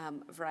a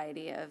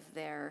variety of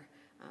their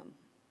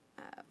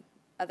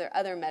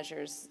other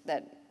measures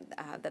that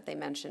they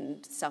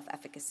mentioned,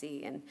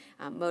 self-efficacy and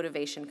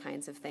motivation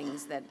kinds of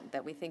things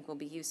that we think will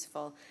be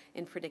useful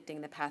in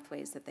predicting the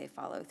pathways that they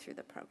follow through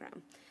the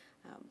program.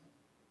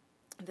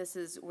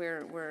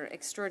 We're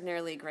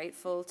extraordinarily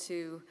grateful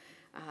to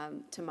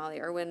to Molly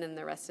Irwin and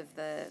the rest of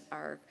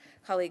our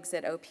colleagues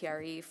at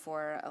WREC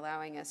for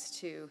allowing us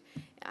to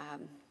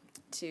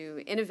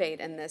innovate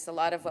in this. A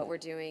lot of what we're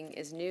doing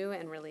is new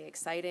and really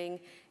exciting,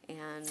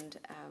 and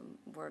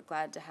we're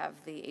glad to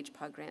have the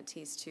HPOG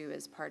grantees too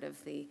as part of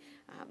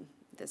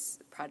this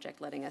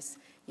project, letting us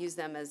use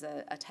them as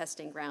a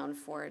testing ground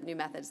for new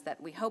methods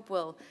that we hope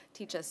will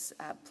teach us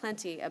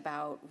plenty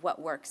about what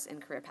works in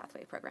career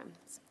pathway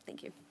programs.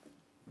 Thank you.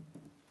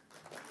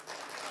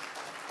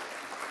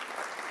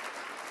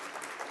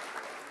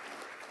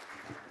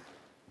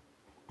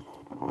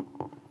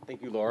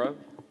 Thank you, Laura.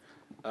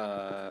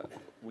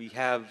 We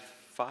have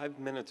 5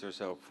 minutes or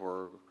so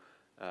for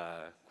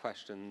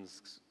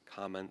questions,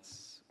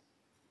 comments.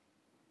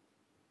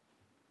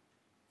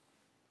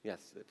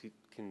 Yes, if you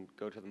can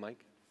go to the mic.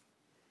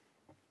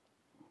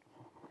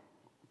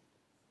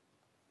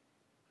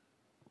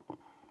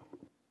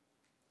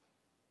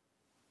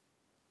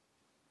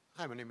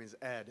 Hi, my name is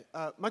Ed.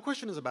 My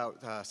question is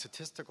about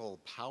statistical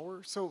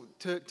power. So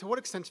to what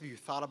extent have you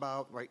thought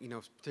about, right,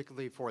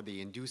 particularly for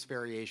the induced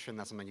variation,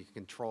 that's something you can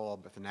control,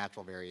 but the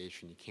natural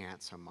variation you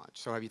can't so much.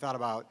 So have you thought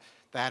about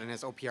that? And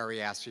as OPRE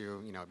asked you,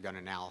 have you done an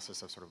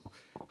analysis of sort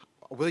of,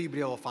 will you be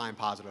able to find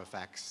positive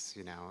effects,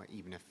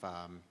 even if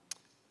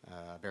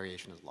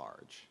variation is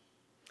large?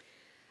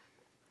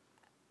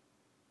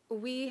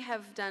 We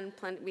have done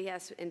plenty,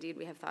 yes, indeed,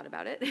 we have thought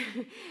about it.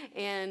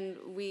 And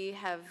we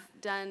have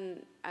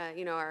done,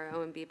 our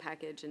OMB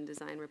package and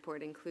design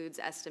report includes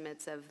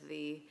estimates of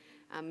the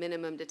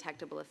minimum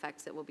detectable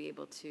effects that we'll be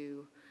able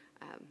to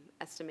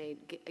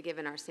estimate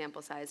given our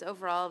sample size.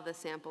 Overall, the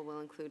sample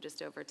will include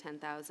just over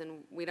 10,000.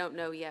 We don't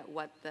know yet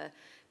what the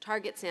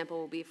target sample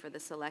will be for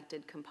the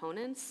selected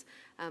components,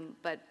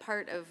 but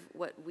part of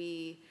what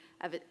we,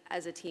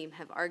 as a team,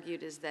 have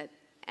argued is that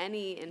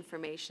any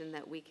information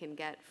that we can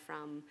get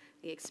from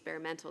the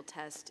experimental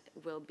test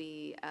will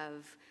be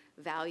of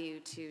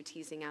value to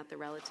teasing out the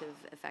relative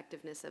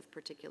effectiveness of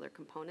particular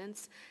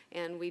components.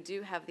 And we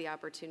do have the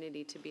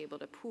opportunity to be able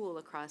to pool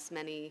across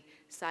many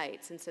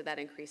sites, and so that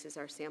increases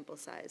our sample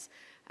size.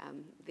 I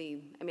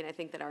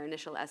think that our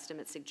initial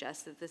estimates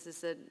suggest that this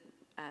is a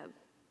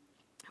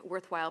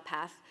worthwhile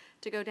path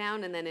to go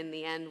down, and then in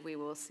the end we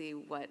will see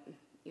what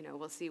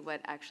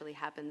actually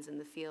happens in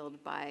the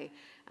field by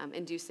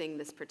inducing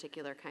this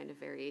particular kind of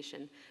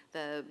variation.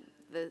 The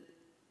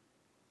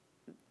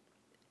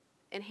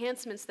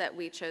enhancements that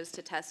we chose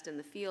to test in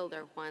the field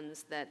are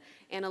ones that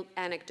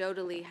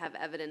anecdotally have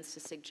evidence to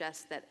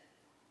suggest that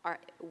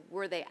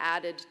were they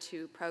added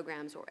to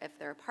programs, or if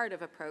they're a part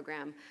of a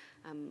program,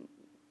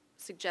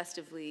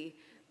 suggestively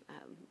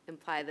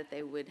imply that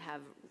they would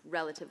have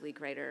relatively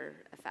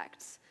greater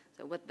effects.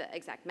 So what the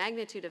exact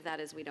magnitude of that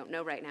is, we don't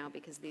know right now,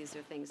 because these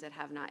are things that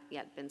have not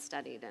yet been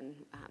studied, and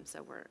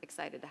so we're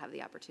excited to have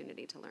the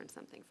opportunity to learn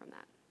something from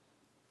that.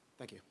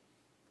 Thank you.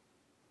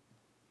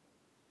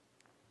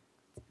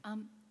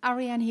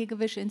 Ariane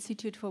Hegewisch,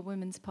 Institute for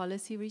Women's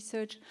Policy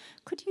Research.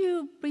 Could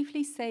you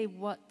briefly say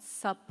what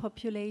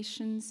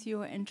subpopulations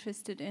you're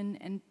interested in,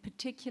 and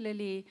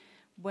particularly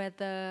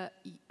whether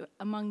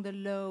among the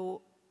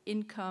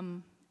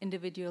low-income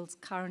individuals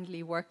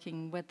currently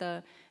working, whether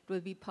it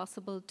will be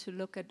possible to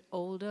look at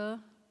older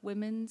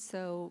women,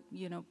 so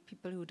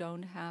people who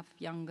don't have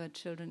younger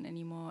children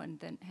anymore and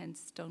then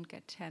hence don't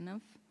get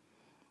TANF?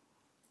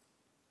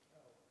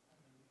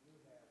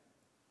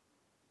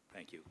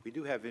 Thank you. We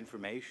do have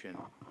information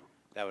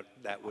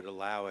that would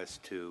allow us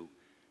to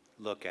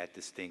look at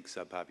distinct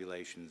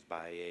subpopulations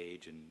by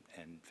age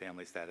and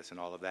family status and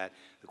all of that.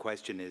 The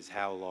question is,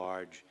 how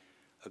large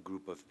a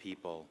group of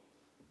people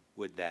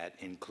would that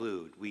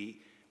include?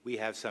 We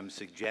have some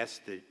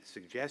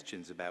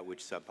suggestions about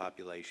which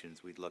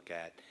subpopulations we'd look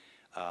at.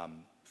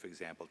 For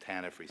example,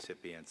 TANF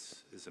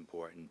recipients is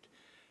important.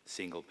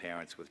 Single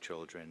parents with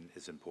children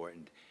is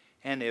important.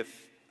 And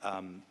if,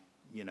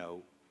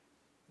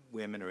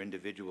 women or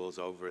individuals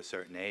over a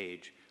certain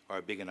age are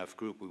a big enough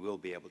group, we will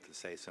be able to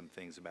say some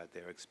things about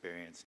their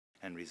experience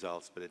and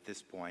results. But at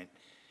this point,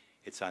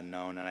 it's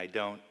unknown. And I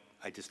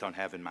just don't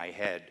have in my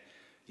head,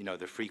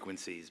 the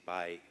frequencies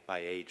by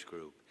age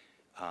group.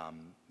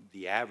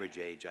 The average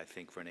age, I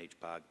think, for an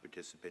HPOG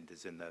participant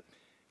is in the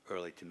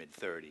early to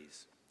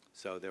mid-30s.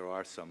 So there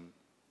are some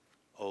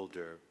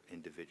older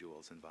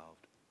individuals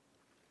involved.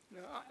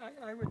 No,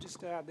 I would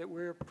just add that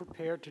we're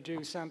prepared to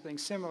do something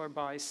similar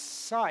by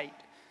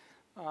site.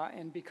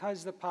 And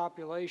because the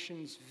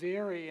populations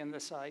vary in the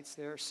sites,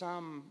 there are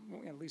some,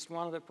 at least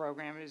one of the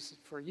programs is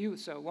for youth,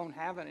 so it won't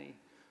have any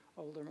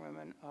older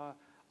women.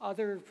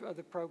 Other of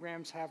the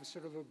programs have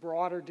sort of a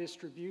broader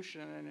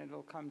distribution, and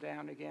it'll come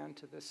down again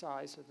to the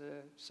size of the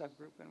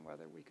subgroup and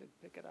whether we could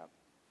pick it up.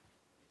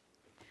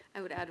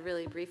 I would add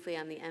really briefly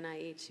on the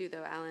NIE too,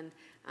 though, Alan,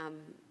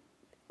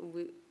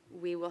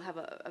 we will have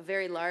a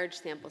very large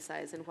sample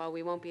size, and while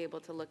we won't be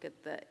able to look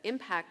at the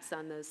impacts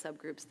on those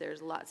subgroups,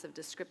 there's lots of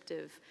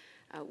descriptive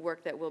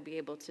work that we'll be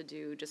able to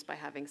do just by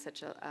having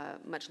such a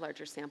much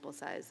larger sample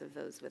size of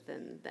those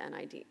within the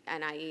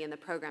NIE and the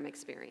program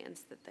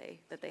experience that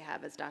they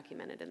have as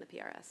documented in the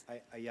PRS.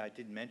 I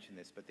didn't mention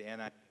this, but the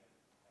NIE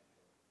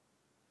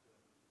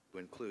to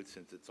include,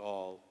 since it's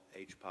all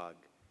HPOG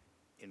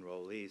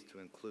enrollees, to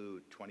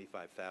include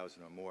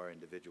 25,000 or more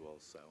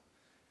individuals. So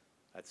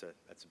that's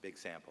a big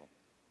sample.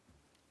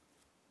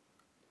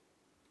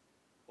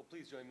 Well,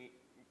 please join me.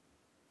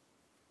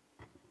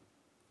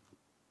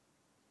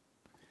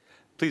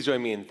 Please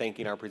join me in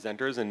thanking our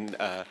presenters, and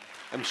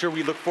I'm sure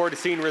we look forward to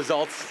seeing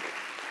results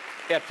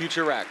at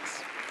future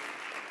RECs.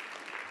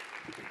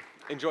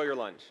 Enjoy your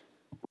lunch.